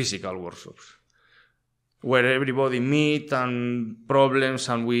 physical workshops, where everybody meet and problems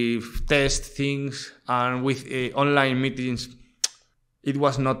and we test things, and with online meetings it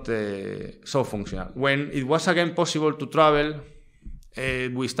was not so functional. When it was again possible to travel,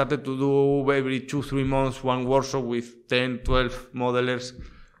 we started to do every 2-3 months one workshop with 10-12 modelers,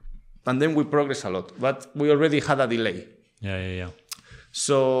 and then we progressed a lot, but we already had a delay. Yeah.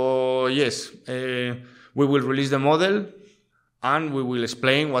 So yes, we will release the model and we will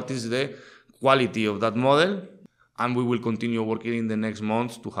explain what is the quality of that model, and we will continue working in the next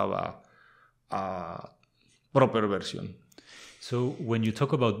months to have a proper version. So when you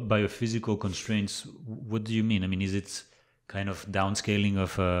talk about biophysical constraints, what do you mean? I mean, is it kind of downscaling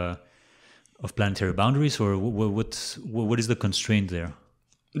of planetary boundaries, or what is the constraint there?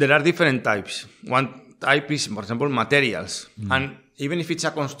 There are different types. One type is, for example, materials. And even if it's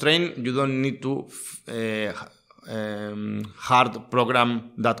a constraint, you don't need to hard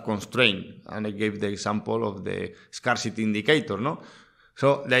program that constraint. And I gave the example of the scarcity indicator, no?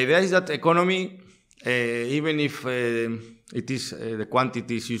 So the idea is that economy, even if it is the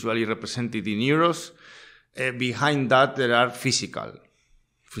quantity is usually represented in euros, behind that there are physical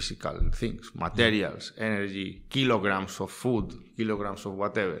things, materials, energy, kilograms of food, kilograms of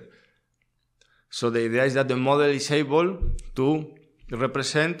whatever. So the idea is that the model is able to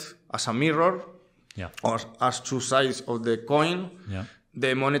represent as a mirror, or as two sides of the coin,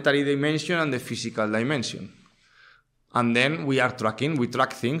 the monetary dimension and the physical dimension. And then we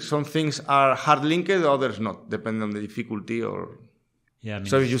track things. Some things are hard linked, others not, depending on the difficulty.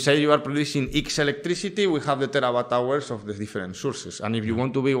 So if you say you are producing X electricity, we have the terawatt hours of the different sources. And if you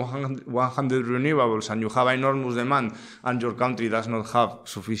want to be 100 renewables and you have enormous demand and your country does not have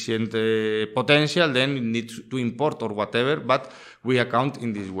sufficient potential, then you need to import or whatever, but we account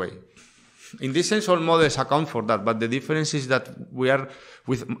in this way. In this sense, all models account for that, but the difference is that we are,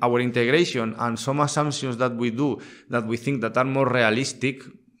 with our integration and some assumptions that we do, that we think that are more realistic,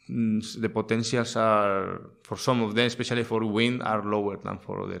 the potentials are, for some of them, especially for wind, are lower than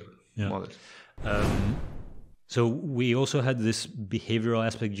for other models. So we also had this behavioral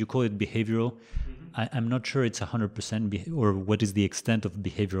aspect. You call it behavioral. I'm not sure it's 100% or what is the extent of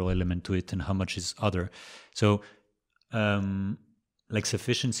behavioral element to it and how much is other. So like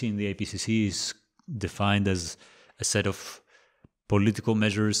sufficiency in the IPCC is defined as a set of political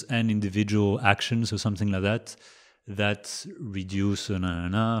measures and individual actions or something like that that reduce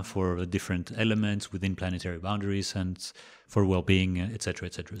for different elements within planetary boundaries and for well-being, etc.,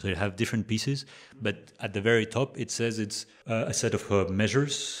 etc. So you have different pieces, but at the very top it says it's a set of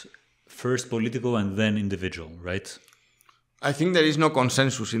measures, first political and then individual, right? I think there is no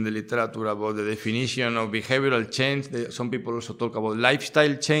consensus in the literature about the definition of behavioral change. Some people also talk about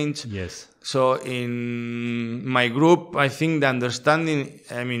lifestyle change. Yes. So in my group, I think the understanding,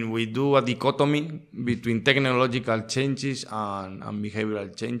 we do a dichotomy between technological changes and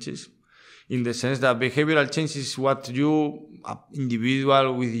behavioral changes, in the sense that behavioral change is what you,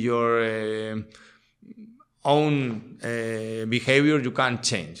 individual with your own behavior, you can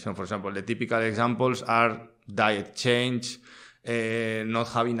change. So for example, the typical examples are diet change, not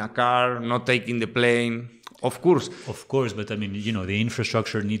having a car, not taking the plane. Of course, but the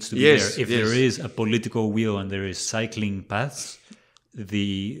infrastructure needs to be there. If there is a political will and there is cycling paths,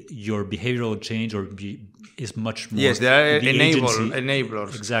 your behavioral change is much more. Yes, there are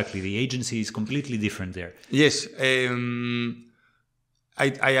enablers. Exactly, the agency is completely different there. Yes,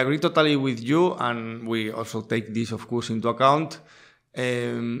 I agree totally with you, and we also take this, of course, into account.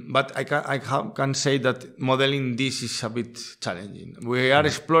 But I can say that modeling this is a bit challenging. We are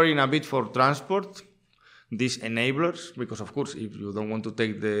exploring a bit for transport, these enablers, because of course, if you don't want to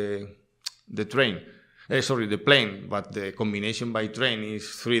take the plane, but the combination by train is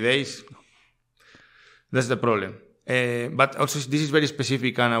 3 days, that's the problem. But also this is very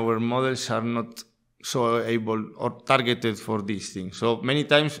specific, and our models are not so able or targeted for these things. So many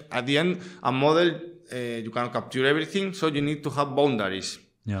times at the end, a model, you cannot capture everything, so you need to have boundaries.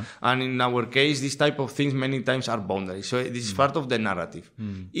 Yeah. And in our case, these type of things many times are boundaries. So this is part of the narrative.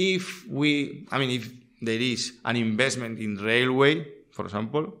 If there is an investment in railway, for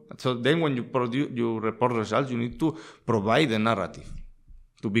example, so then when you report results, you need to provide the narrative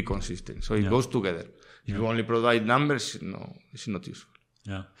to be consistent. So it goes together. If you only provide numbers, no, it's not useful.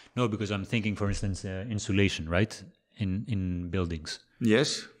 Yeah. No, because I'm thinking, for instance, insulation, right? In buildings.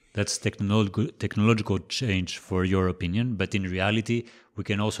 Yes. That's technological change for your opinion, but in reality, we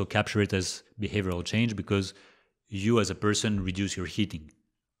can also capture it as behavioral change because you as a person reduce your heating.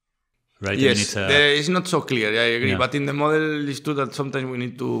 Right? Yes, it's not so clear, I agree. Yeah. But in the model, it's true that sometimes we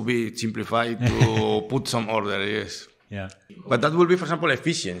need to be simplified to put some order, yes. Yeah. But that will be, for example,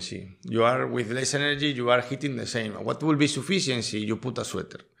 efficiency. You are with less energy, you are heating the same. What will be sufficiency? You put a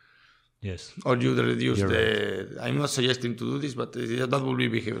sweater. Yes. Or you reduce Right. I'm not suggesting to do this, but that will be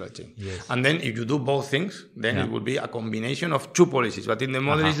behavioral change. Yes. And then if you do both things, then it will be a combination of two policies. But in the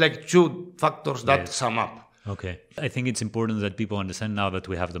model, it's like two factors that sum up. Okay. I think it's important that people understand now that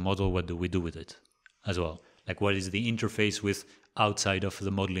we have the model, what do we do with it as well? Like what is the interface with outside of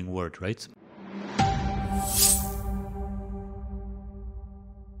the modeling world, right?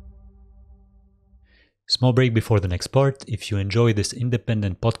 Small break before the next part. If you enjoy this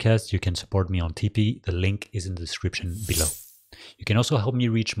independent podcast, you can support me on Tipeee. The link is in the description below. You can also help me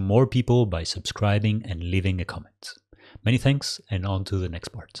reach more people by subscribing and leaving a comment. Many thanks, and on to the next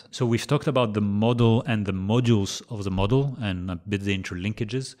part. So we've talked about the model and the modules of the model and a bit the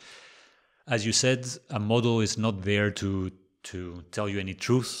interlinkages. As you said, a model is not there to tell you any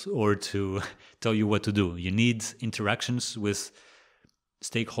truth or to tell you what to do. You need interactions with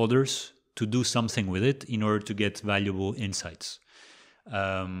stakeholders to do something with it in order to get valuable insights.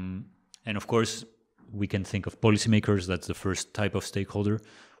 And of course, we can think of policymakers. That's the first type of stakeholder.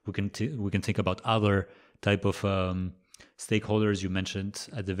 We can think about other type of stakeholders. You mentioned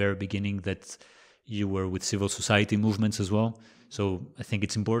at the very beginning that you were with civil society movements as well. So I think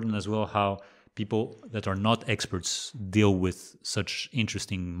it's important as well how people that are not experts deal with such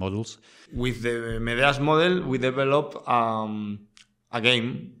interesting models. With the Medeas model, we developed a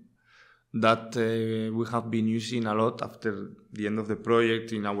game that we have been using a lot after the end of the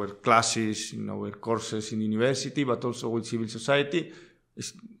project in our classes, in our courses in university, but also with civil society.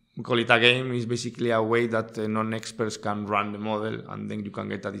 We call it a game. It's basically a way that non-experts can run the model and then you can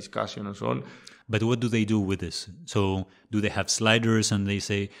get a discussion and so on. But what do they do with this? So do they have sliders and they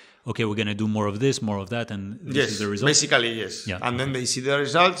say, okay, we're going to do more of this, more of that, and this is the result? Basically, yes. Yeah. And then they see the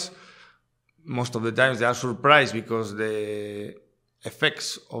results. Most of the times they are surprised because the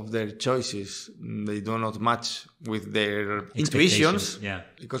effects of their choices, they do not match with their intuitions. Yeah.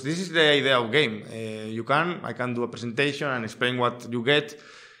 Because this is the idea of game. I can do a presentation and explain what you get,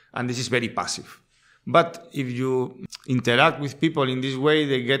 and this is very passive. But if you interact with people in this way,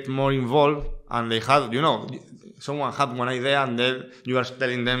 they get more involved, and they have, someone had one idea and then you are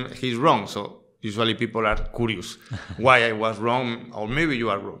telling them he's wrong. So usually people are curious why I was wrong, or maybe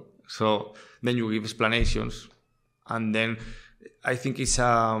you are wrong. So then you give explanations, and then I think it's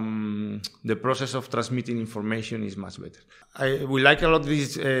the process of transmitting information is much better. We like a lot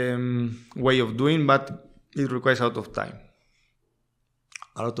this way of doing, but it requires a lot of time.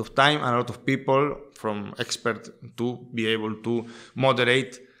 A lot of time and a lot of people from expert to be able to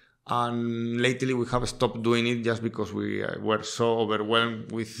moderate. And lately we have stopped doing it just because we were so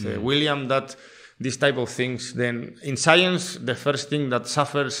overwhelmed with William that these type of things, then in science, the first thing that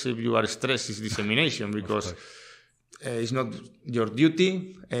suffers if you are stressed is dissemination, because it's not your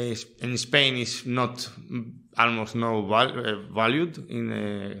duty. In Spain, it's not almost no valued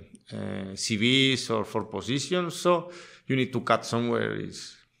in CVs or for positions. So you need to cut somewhere.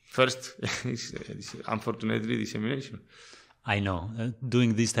 First, unfortunately, dissemination. I know.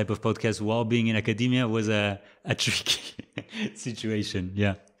 Doing this type of podcast while being in academia was a tricky situation.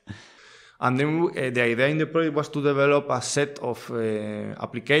 Yeah. And then the idea in the project was to develop a set of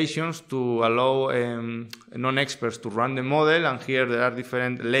applications to allow non-experts to run the model. And here there are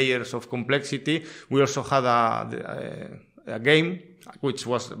different layers of complexity. We also had a game, which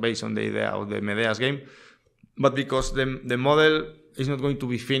was based on the idea of the Medeas game. But because the model is not going to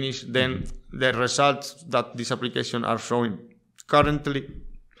be finished, then the results that this application are showing currently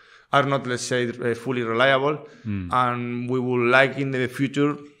are not, let's say, fully reliable, and we would like in the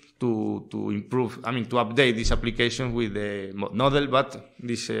future to improve, to update this application with the model, but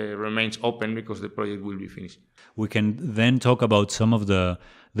this remains open because the project will be finished. We can then talk about some of the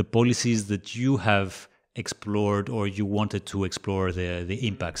policies that you have explored or you wanted to explore the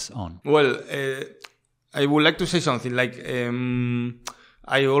impacts on. Well, I would like to say something like,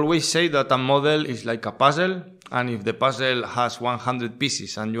 I always say that a model is like a puzzle, and if the puzzle has 100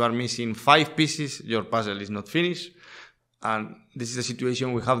 pieces and you are missing 5 pieces, your puzzle is not finished. And this is the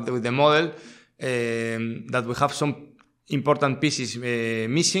situation we have with the model, that we have some important pieces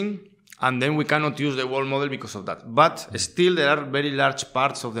missing, and then we cannot use the whole model because of that. But still, there are very large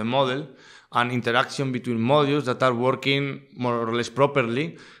parts of the model and interaction between modules that are working more or less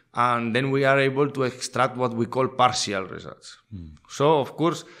properly, and then we are able to extract what we call partial results. So, of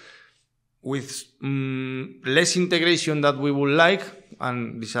course, with less integration that we would like,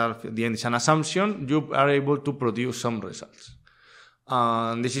 and this are, at the end is an assumption, you are able to produce some results.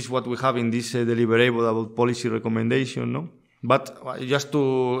 And this is what we have in this deliverable about policy recommendation, no? But just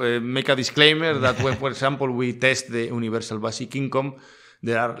to make a disclaimer that when, for example, we test the universal basic income,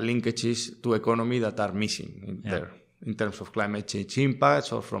 there are linkages to economy that are missing there in terms of climate change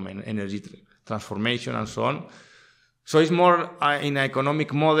impacts or from energy transformation and so on. So it's more in an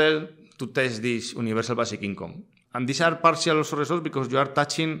economic model to test this universal basic income. And these are partial also results because you are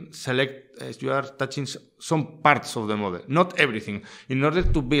touching some parts of the model, not everything. In order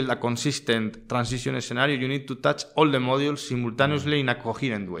to build a consistent transition scenario, you need to touch all the modules simultaneously in a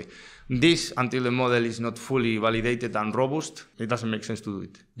coherent way. This, until the model is not fully validated and robust, it doesn't make sense to do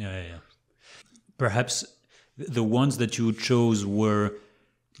it. Yeah. Perhaps the ones that you chose were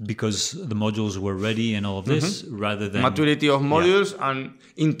because the modules were ready and all of this, rather than maturity of modules and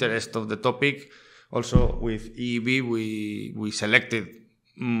interest of the topic. Also, with EEB, we selected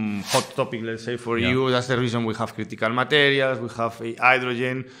hot topic, let's say, for you. That's the reason we have critical materials, we have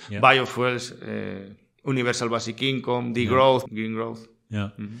hydrogen, biofuels, universal basic income, degrowth, green growth. Yeah.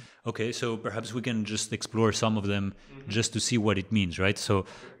 Okay, so perhaps we can just explore some of them just to see what it means, right? So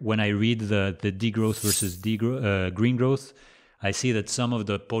when I read the degrowth versus green growth, I see that some of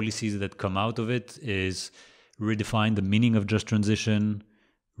the policies that come out of it is redefine the meaning of just transition,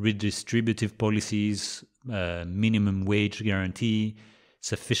 redistributive policies, minimum wage guarantee,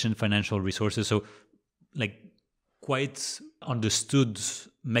 sufficient financial resources. So like quite understood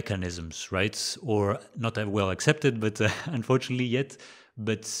mechanisms, right? Or not that well accepted, but unfortunately yet.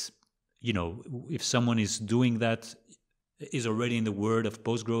 But, you know, if someone is doing that, is already in the world of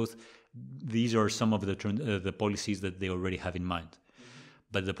post-growth, these are some of the policies that they already have in mind.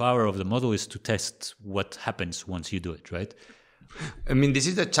 But the power of the model is to test what happens once you do it, right? I mean, this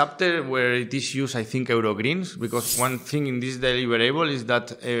is the chapter where it is used, I think, Eurogreens, because one thing in this deliverable is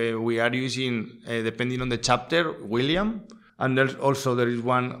that we are using, depending on the chapter, William, and there is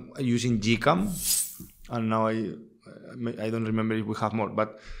one using GCAM, and now I don't remember if we have more,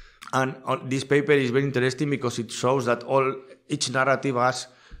 but this paper is very interesting because it shows that each narrative has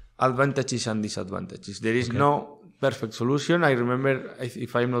advantages and disadvantages. There is no perfect solution. I remember,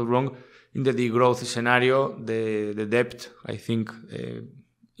 if I'm not wrong, in the degrowth scenario, the debt, I think,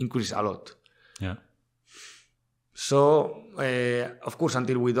 increased a lot. Yeah. So, of course,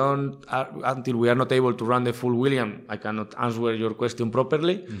 until we are not able to run the full William, I cannot answer your question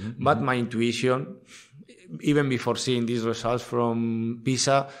properly. But my intuition, even before seeing these results from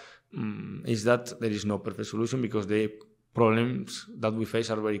PISA, is that there is no perfect solution because the problems that we face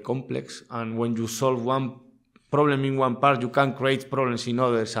are very complex. And when you solve one problem in one part, you can create problems in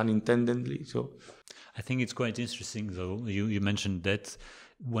others unintendedly. So, I think it's quite interesting, though. You mentioned that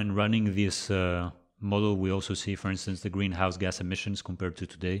when running this model, we also see, for instance, the greenhouse gas emissions compared to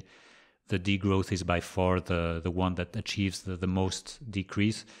today. The degrowth is by far the one that achieves the most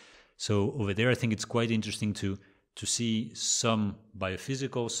decrease. So over there, I think it's quite interesting to see some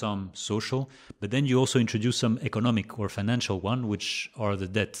biophysical, some social, but then you also introduce some economic or financial one, which are the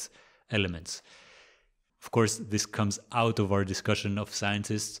debt elements. Of course, this comes out of our discussion of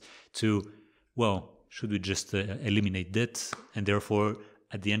scientists to, well, should we just eliminate debt? And therefore,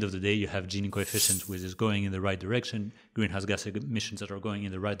 at the end of the day, you have Gini coefficient, which is going in the right direction, greenhouse gas emissions that are going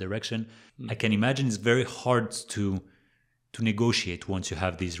in the right direction. I can imagine it's very hard to negotiate once you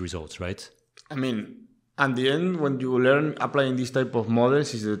have these results, right? I mean, at the end, when you learn applying this type of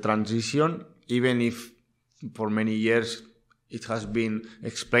models, is the transition, even if for many years it has been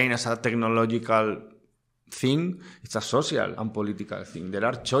explained as a technological thing, it's a social and political thing. There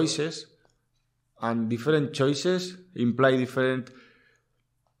are choices, and different choices imply different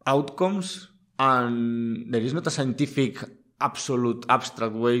outcomes, and there is not a scientific absolute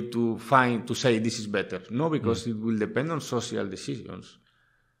abstract way to say this is better. No, because it will depend on social decisions,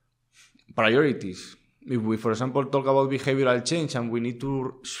 priorities. If we, for example, talk about behavioral change and we need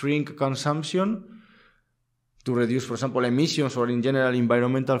to shrink consumption to reduce, for example, emissions or in general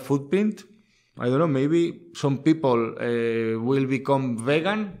environmental footprint, I don't know, maybe some people will become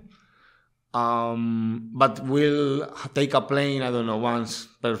vegan, but will take a plane, I don't know, once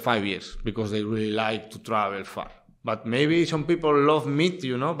per 5 years because they really like to travel far. But maybe some people love meat,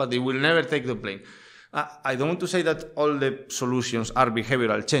 but they will never take the plane. I don't want to say that all the solutions are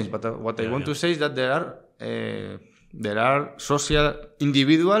behavioral change, but what I want to say is that there are social,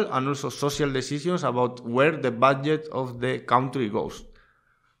 individual, and also social decisions about where the budget of the country goes.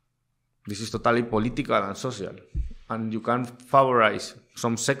 This is totally political and social, and you can favorize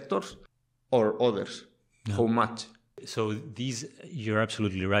some sectors or others. Yeah. How much? So you're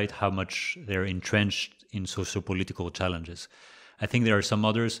absolutely right. How much they're entrenched in socio-political challenges. I think there are some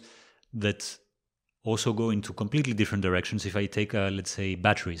others that also go into completely different directions. If I take, let's say,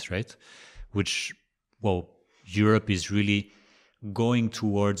 batteries, right? Which, Europe is really going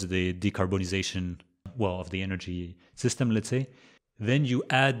towards the decarbonization, of the energy system, let's say. Then you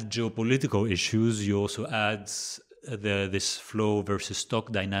add geopolitical issues. You also add this flow versus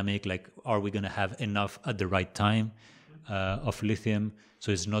stock dynamic. Like, are we going to have enough at the right time of lithium?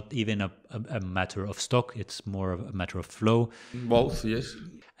 So it's not even a matter of stock. It's more of a matter of flow. Both, yes.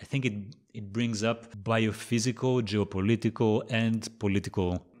 I think it brings up biophysical, geopolitical, and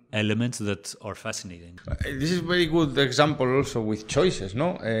political elements that are fascinating. This is a very good example also with choices,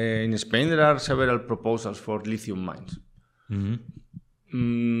 no? In Spain, there are several proposals for lithium mines.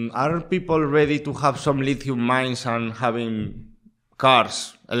 Mm-hmm. Are people ready to have some lithium mines and having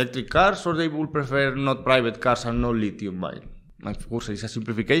cars, electric cars, or they would prefer not private cars and no lithium mine? Of course, it's a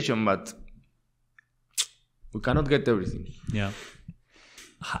simplification, but we cannot get everything. Yeah.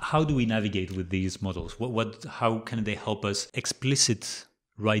 How do we navigate with these models? How can they help us explicit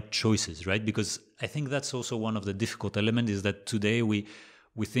right choices, right? Because I think that's also one of the difficult elements, is that today we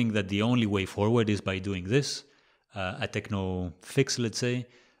think that the only way forward is by doing this, a techno fix, let's say,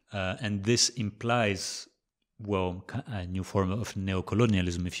 and this implies, a new form of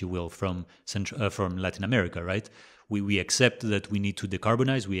neocolonialism, if you will, from Latin America, right? We accept that we need to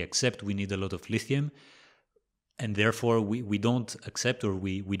decarbonize, we accept we need a lot of lithium, and therefore we don't accept, or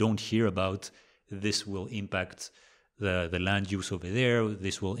we don't hear about this will impact the land use over there,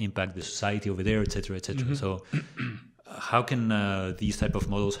 this will impact the society over there, etc., etc. Mm-hmm. So how can these type of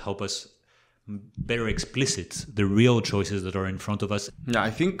models help us better explicit the real choices that are in front of us? Yeah, I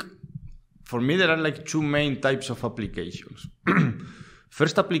think for me there are like two main types of applications.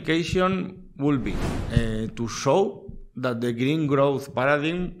 First application will be to show that the green growth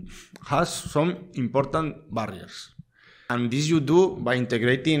paradigm has some important barriers. And this you do by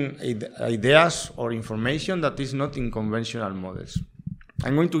integrating ideas or information that is not in conventional models.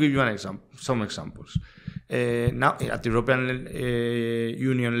 I'm going to give you some examples. Now, at the European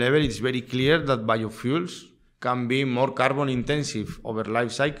Union level, it's very clear that biofuels can be more carbon intensive over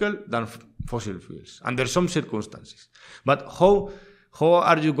life cycle than fossil fuels under some circumstances. But how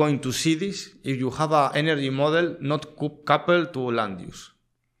are you going to see this if you have an energy model not coupled to land use?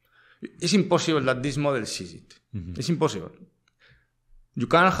 It's impossible that this model sees it. Mm-hmm. It's impossible. You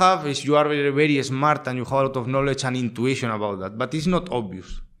can have, if you are very, very smart and you have a lot of knowledge and intuition about that, but it's not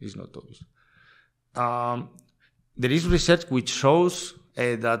obvious. It's not obvious. There is research which shows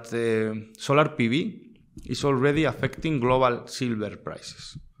that solar PV is already affecting global silver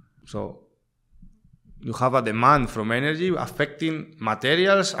prices. So you have a demand from energy affecting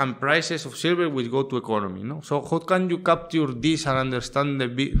materials and prices of silver which go to economy. No? So how can you capture this and understand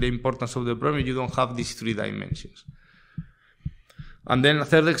the importance of the problem if you don't have these three dimensions? And then a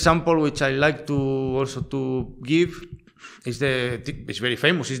third example which I like to also to give is it's very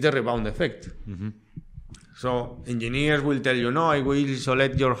famous, is the rebound effect. Mm-hmm. So engineers will tell you, no, I will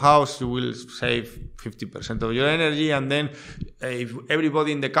isolate your house, you will save 50% of your energy, and then if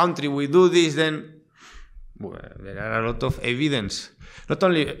everybody in the country will do this, then there are a lot of evidence. Not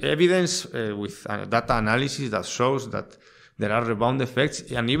only evidence with data analysis that shows that there are rebound effects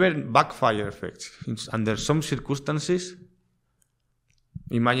and even backfire effects. Under some circumstances,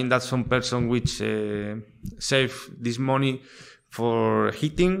 imagine that some person which save this money for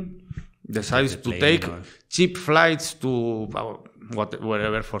heating decides to take cheap flights to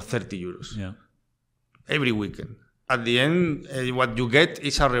wherever for 30 euros every weekend. At the end, what you get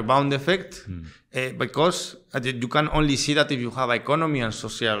is a rebound effect because you can only see that if you have economy and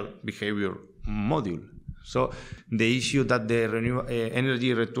social behavior module. So the issue that the renewable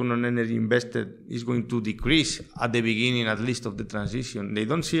energy return on energy invested is going to decrease at the beginning, at least, of the transition. They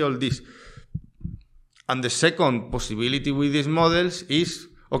don't see all this. And the second possibility with these models is,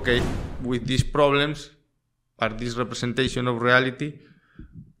 okay, with these problems, or this representation of reality,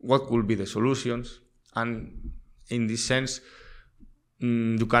 what could be the solutions? And in this sense,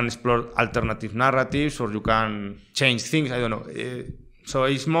 you can explore alternative narratives, or you can change things. I don't know. So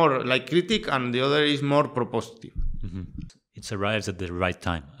it's more like critic, and the other is more propositive. Mm-hmm. It arrives at the right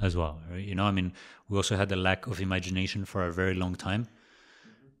time as well, right? You know, I mean, we also had a lack of imagination for a very long time.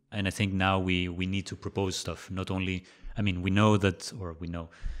 And I think now we need to propose stuff. Not only, I mean, we know,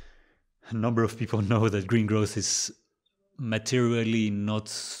 a number of people know that green growth is materially not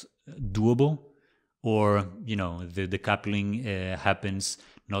doable, or, you know, the decoupling happens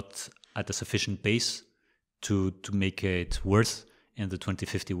not at a sufficient pace to make it worth in the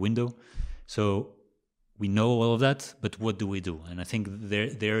 2050 window. So we know all of that, but what do we do? And I think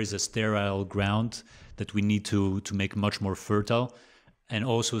there is a sterile ground that we need to make much more fertile, and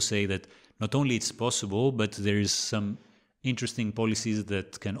also say that not only it's possible, but there is some interesting policies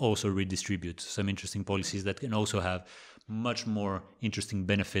that can also redistribute, some interesting policies that can also have much more interesting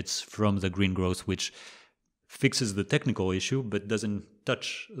benefits from the green growth, which fixes the technical issue but doesn't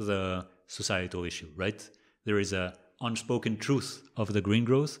touch the societal issue, right? There is a unspoken truth of the green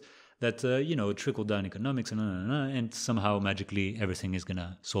growth that, you know, trickle-down economics and somehow magically everything is going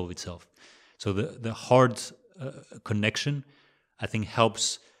to solve itself. So the hard connection, I think,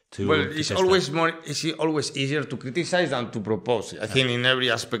 helps to... Well, it's always easier to criticize than to propose. I think in every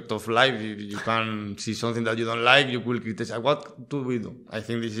aspect of life, you can see something that you don't like, you will criticize. What do we do? I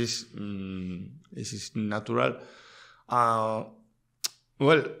think this is natural.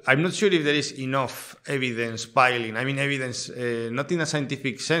 Well, I'm not sure if there is enough evidence piling. I mean, evidence, not in a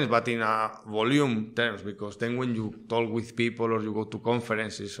scientific sense, but in a volume terms, because then when you talk with people or you go to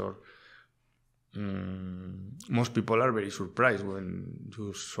conferences, or most people are very surprised when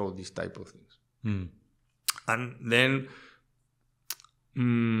you show this type of things. And then,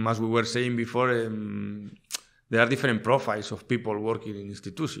 as we were saying before, there are different profiles of people working in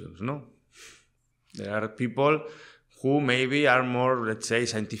institutions, no? There are people who maybe are more, let's say,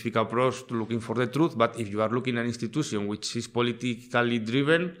 scientific approach to looking for the truth, but if you are looking at an institution which is politically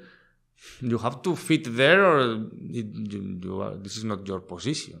driven, you have to fit there, or this is not your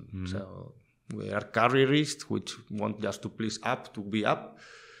position. So we are careerists which want just to please up, to be up.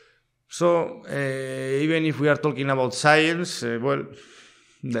 So even if we are talking about science, well,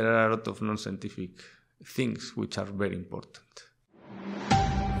 there are a lot of non-scientific things which are very important.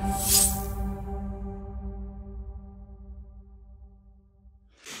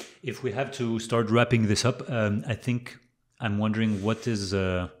 If we have to start wrapping this up, I think I'm wondering what is...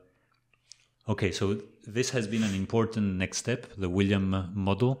 Okay, so this has been an important next step, the William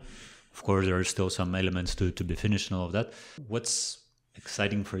model. Of course, there are still some elements to be finished and all of that. What's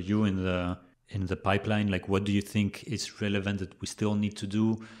exciting for you in the pipeline? Like, what do you think is relevant that we still need to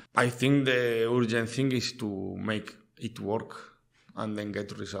do? I think the urgent thing is to make it work and then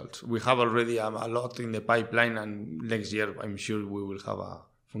get results. We have already a lot in the pipeline, and next year I'm sure we will have a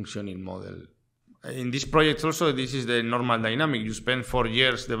functioning model. In this project also, this is the normal dynamic. You spend 4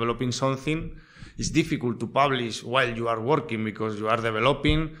 years developing something. It's difficult to publish while you are working because you are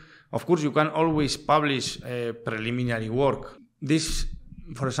developing. Of course, you can always publish preliminary work. This,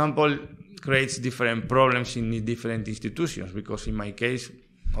 for example, creates different problems in different institutions, because in my case,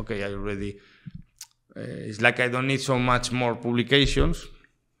 okay, I already... it's like I don't need so much more publications,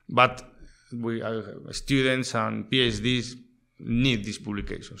 but students and PhDs need this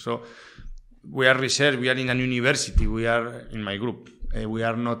publication. So we are research, we are in a university, we are in my group. We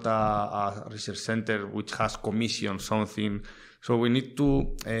are not a research center which has commissioned something. So we need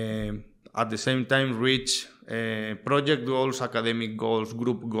to, at the same time, reach project goals, academic goals,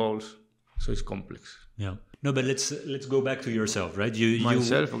 group goals. So it's complex. Yeah. No, but let's go back to yourself, right?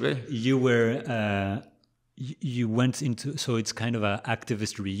 Myself, okay. You were... You went into, so it's kind of an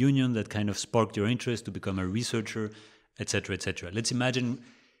activist reunion that kind of sparked your interest to become a researcher, etc., etc. Let's imagine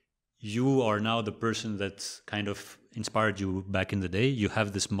you are now the person that kind of inspired you back in the day. You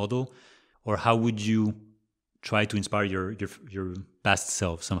have this model, or how would you try to inspire your past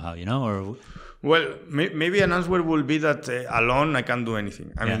self somehow, you know? Or well, maybe an answer will be that alone I can't do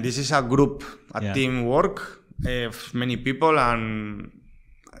anything. I mean, this is a group, team work of many people, and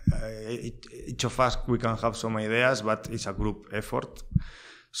each of us, we can have some ideas, but it's a group effort.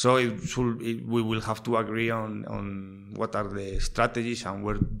 So we will have to agree on what are the strategies and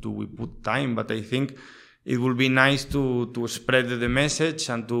where do we put time. But I think it would be nice to spread the message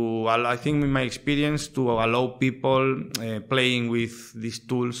and to, I think in my experience, to allow people playing with these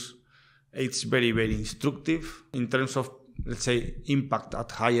tools. It's very, very instructive in terms of, let's say, impact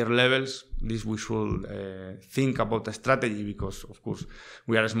at higher levels. This we should think about a strategy because, of course,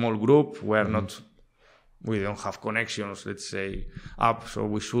 we are a small group. We don't have connections, let's say, up. So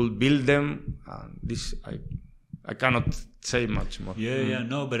we should build them. I cannot say much more.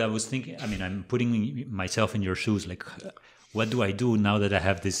 No, but I was thinking, I mean, I'm putting myself in your shoes. Like, what do I do now that I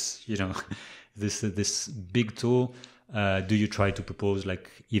have this, this big tool? Do you try to propose like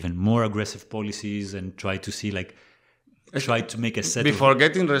even more aggressive policies and try to see try to make a set before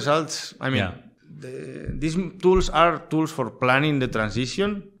getting results? I mean, these tools are tools for planning the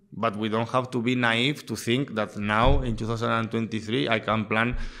transition, but we don't have to be naive to think that now in 2023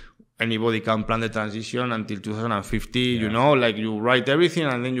 anybody can plan the transition until 2050. You write everything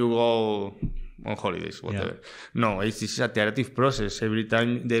and then you go on holidays, whatever. No, it's a iterative process. Every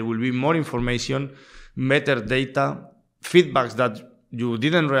time there will be more information, better data, feedbacks that you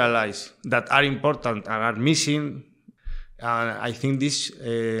didn't realize that are important and are missing. I think this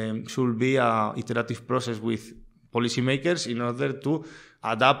should be an iterative process with policymakers in order to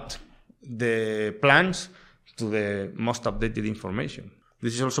adapt the plans to the most updated information.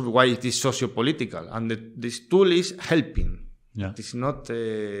 This is also why it is socio-political, and this tool is helping. It is not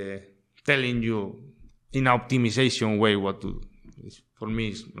telling you in an optimization way what to do. For me,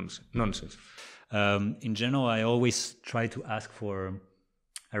 it's nonsense. In general, I always try to ask for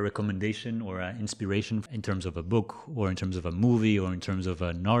a recommendation or an inspiration in terms of a book or in terms of a movie or in terms of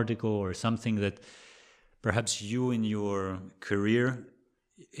an article or something that perhaps you in your career,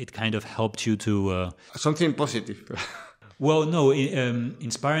 it kind of helped you to... something positive. Well, no,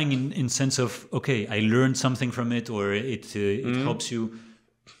 inspiring in sense of, okay, I learned something from it, or it helps you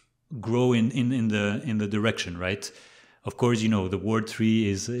grow in the direction, right? Of course, the Word 3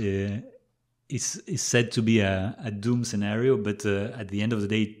 is said to be a doom scenario, but at the end of the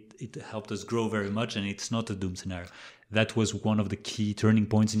day, it helped us grow very much, and it's not a doom scenario. That was one of the key turning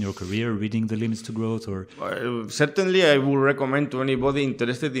points in your career, reading The Limits to Growth, or... Certainly, I would recommend to anybody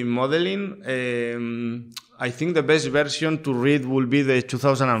interested in modeling. I think the best version to read will be the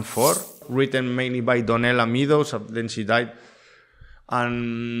 2004, written mainly by Donella Meadows, then she died.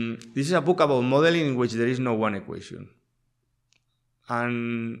 And this is a book about modeling in which there is no one equation.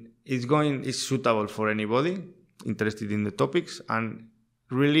 And it's suitable for anybody interested in the topics, and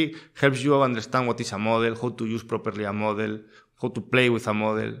really helps you understand what is a model, how to use properly a model, how to play with a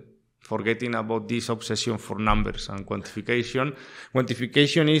model, forgetting about this obsession for numbers and quantification.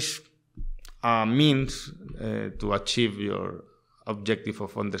 Quantification is a means to achieve your objective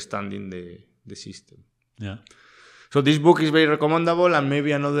of understanding the system. Yeah. So this book is very recommendable, and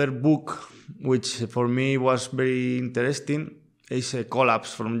maybe another book which for me was very interesting is a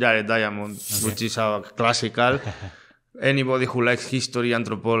Collapse from Jared Diamond, which is a classical. Anybody who likes history,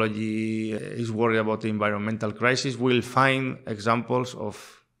 anthropology, is worried about the environmental crisis will find examples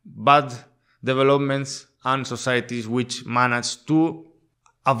of bad developments and societies which manage to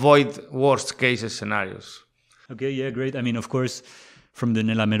avoid worst case scenarios. Okay, yeah, great. I mean, of course, from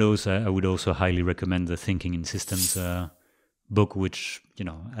Donella Meadows, I would also highly recommend the Thinking in Systems book, which,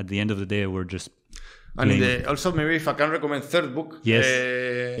 at the end of the day, we're just... And also, maybe if I can recommend third book,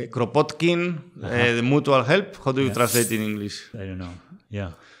 yes. Kropotkin, The Mutual Help. How do you translate in English? I don't know.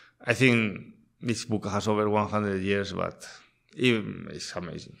 Yeah. I think this book has over 100 years, but it's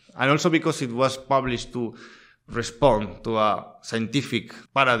amazing. And also because it was published to respond to a scientific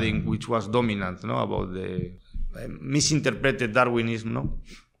paradigm which was dominant, about the misinterpreted Darwinism,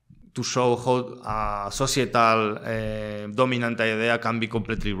 to show how a societal dominant idea can be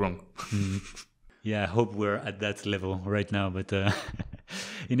completely wrong. Mm-hmm. Yeah, I hope we're at that level right now. But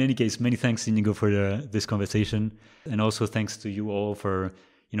in any case, many thanks, Íñigo, for this conversation. And also thanks to you all for,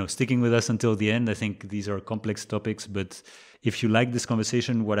 sticking with us until the end. I think these are complex topics, but if you like this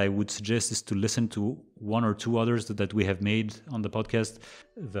conversation, what I would suggest is to listen to one or two others that we have made on the podcast.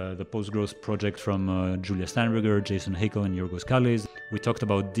 The post-growth project from Julia Steinberger, Jason Hakel, and Yorgos Kallis. We talked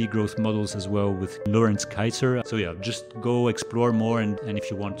about degrowth models as well with Lawrence Kaiser. So yeah, just go explore more and if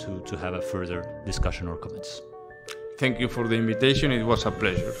you want to have a further discussion or comments. Thank you for the invitation. It was a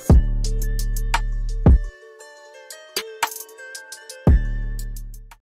pleasure.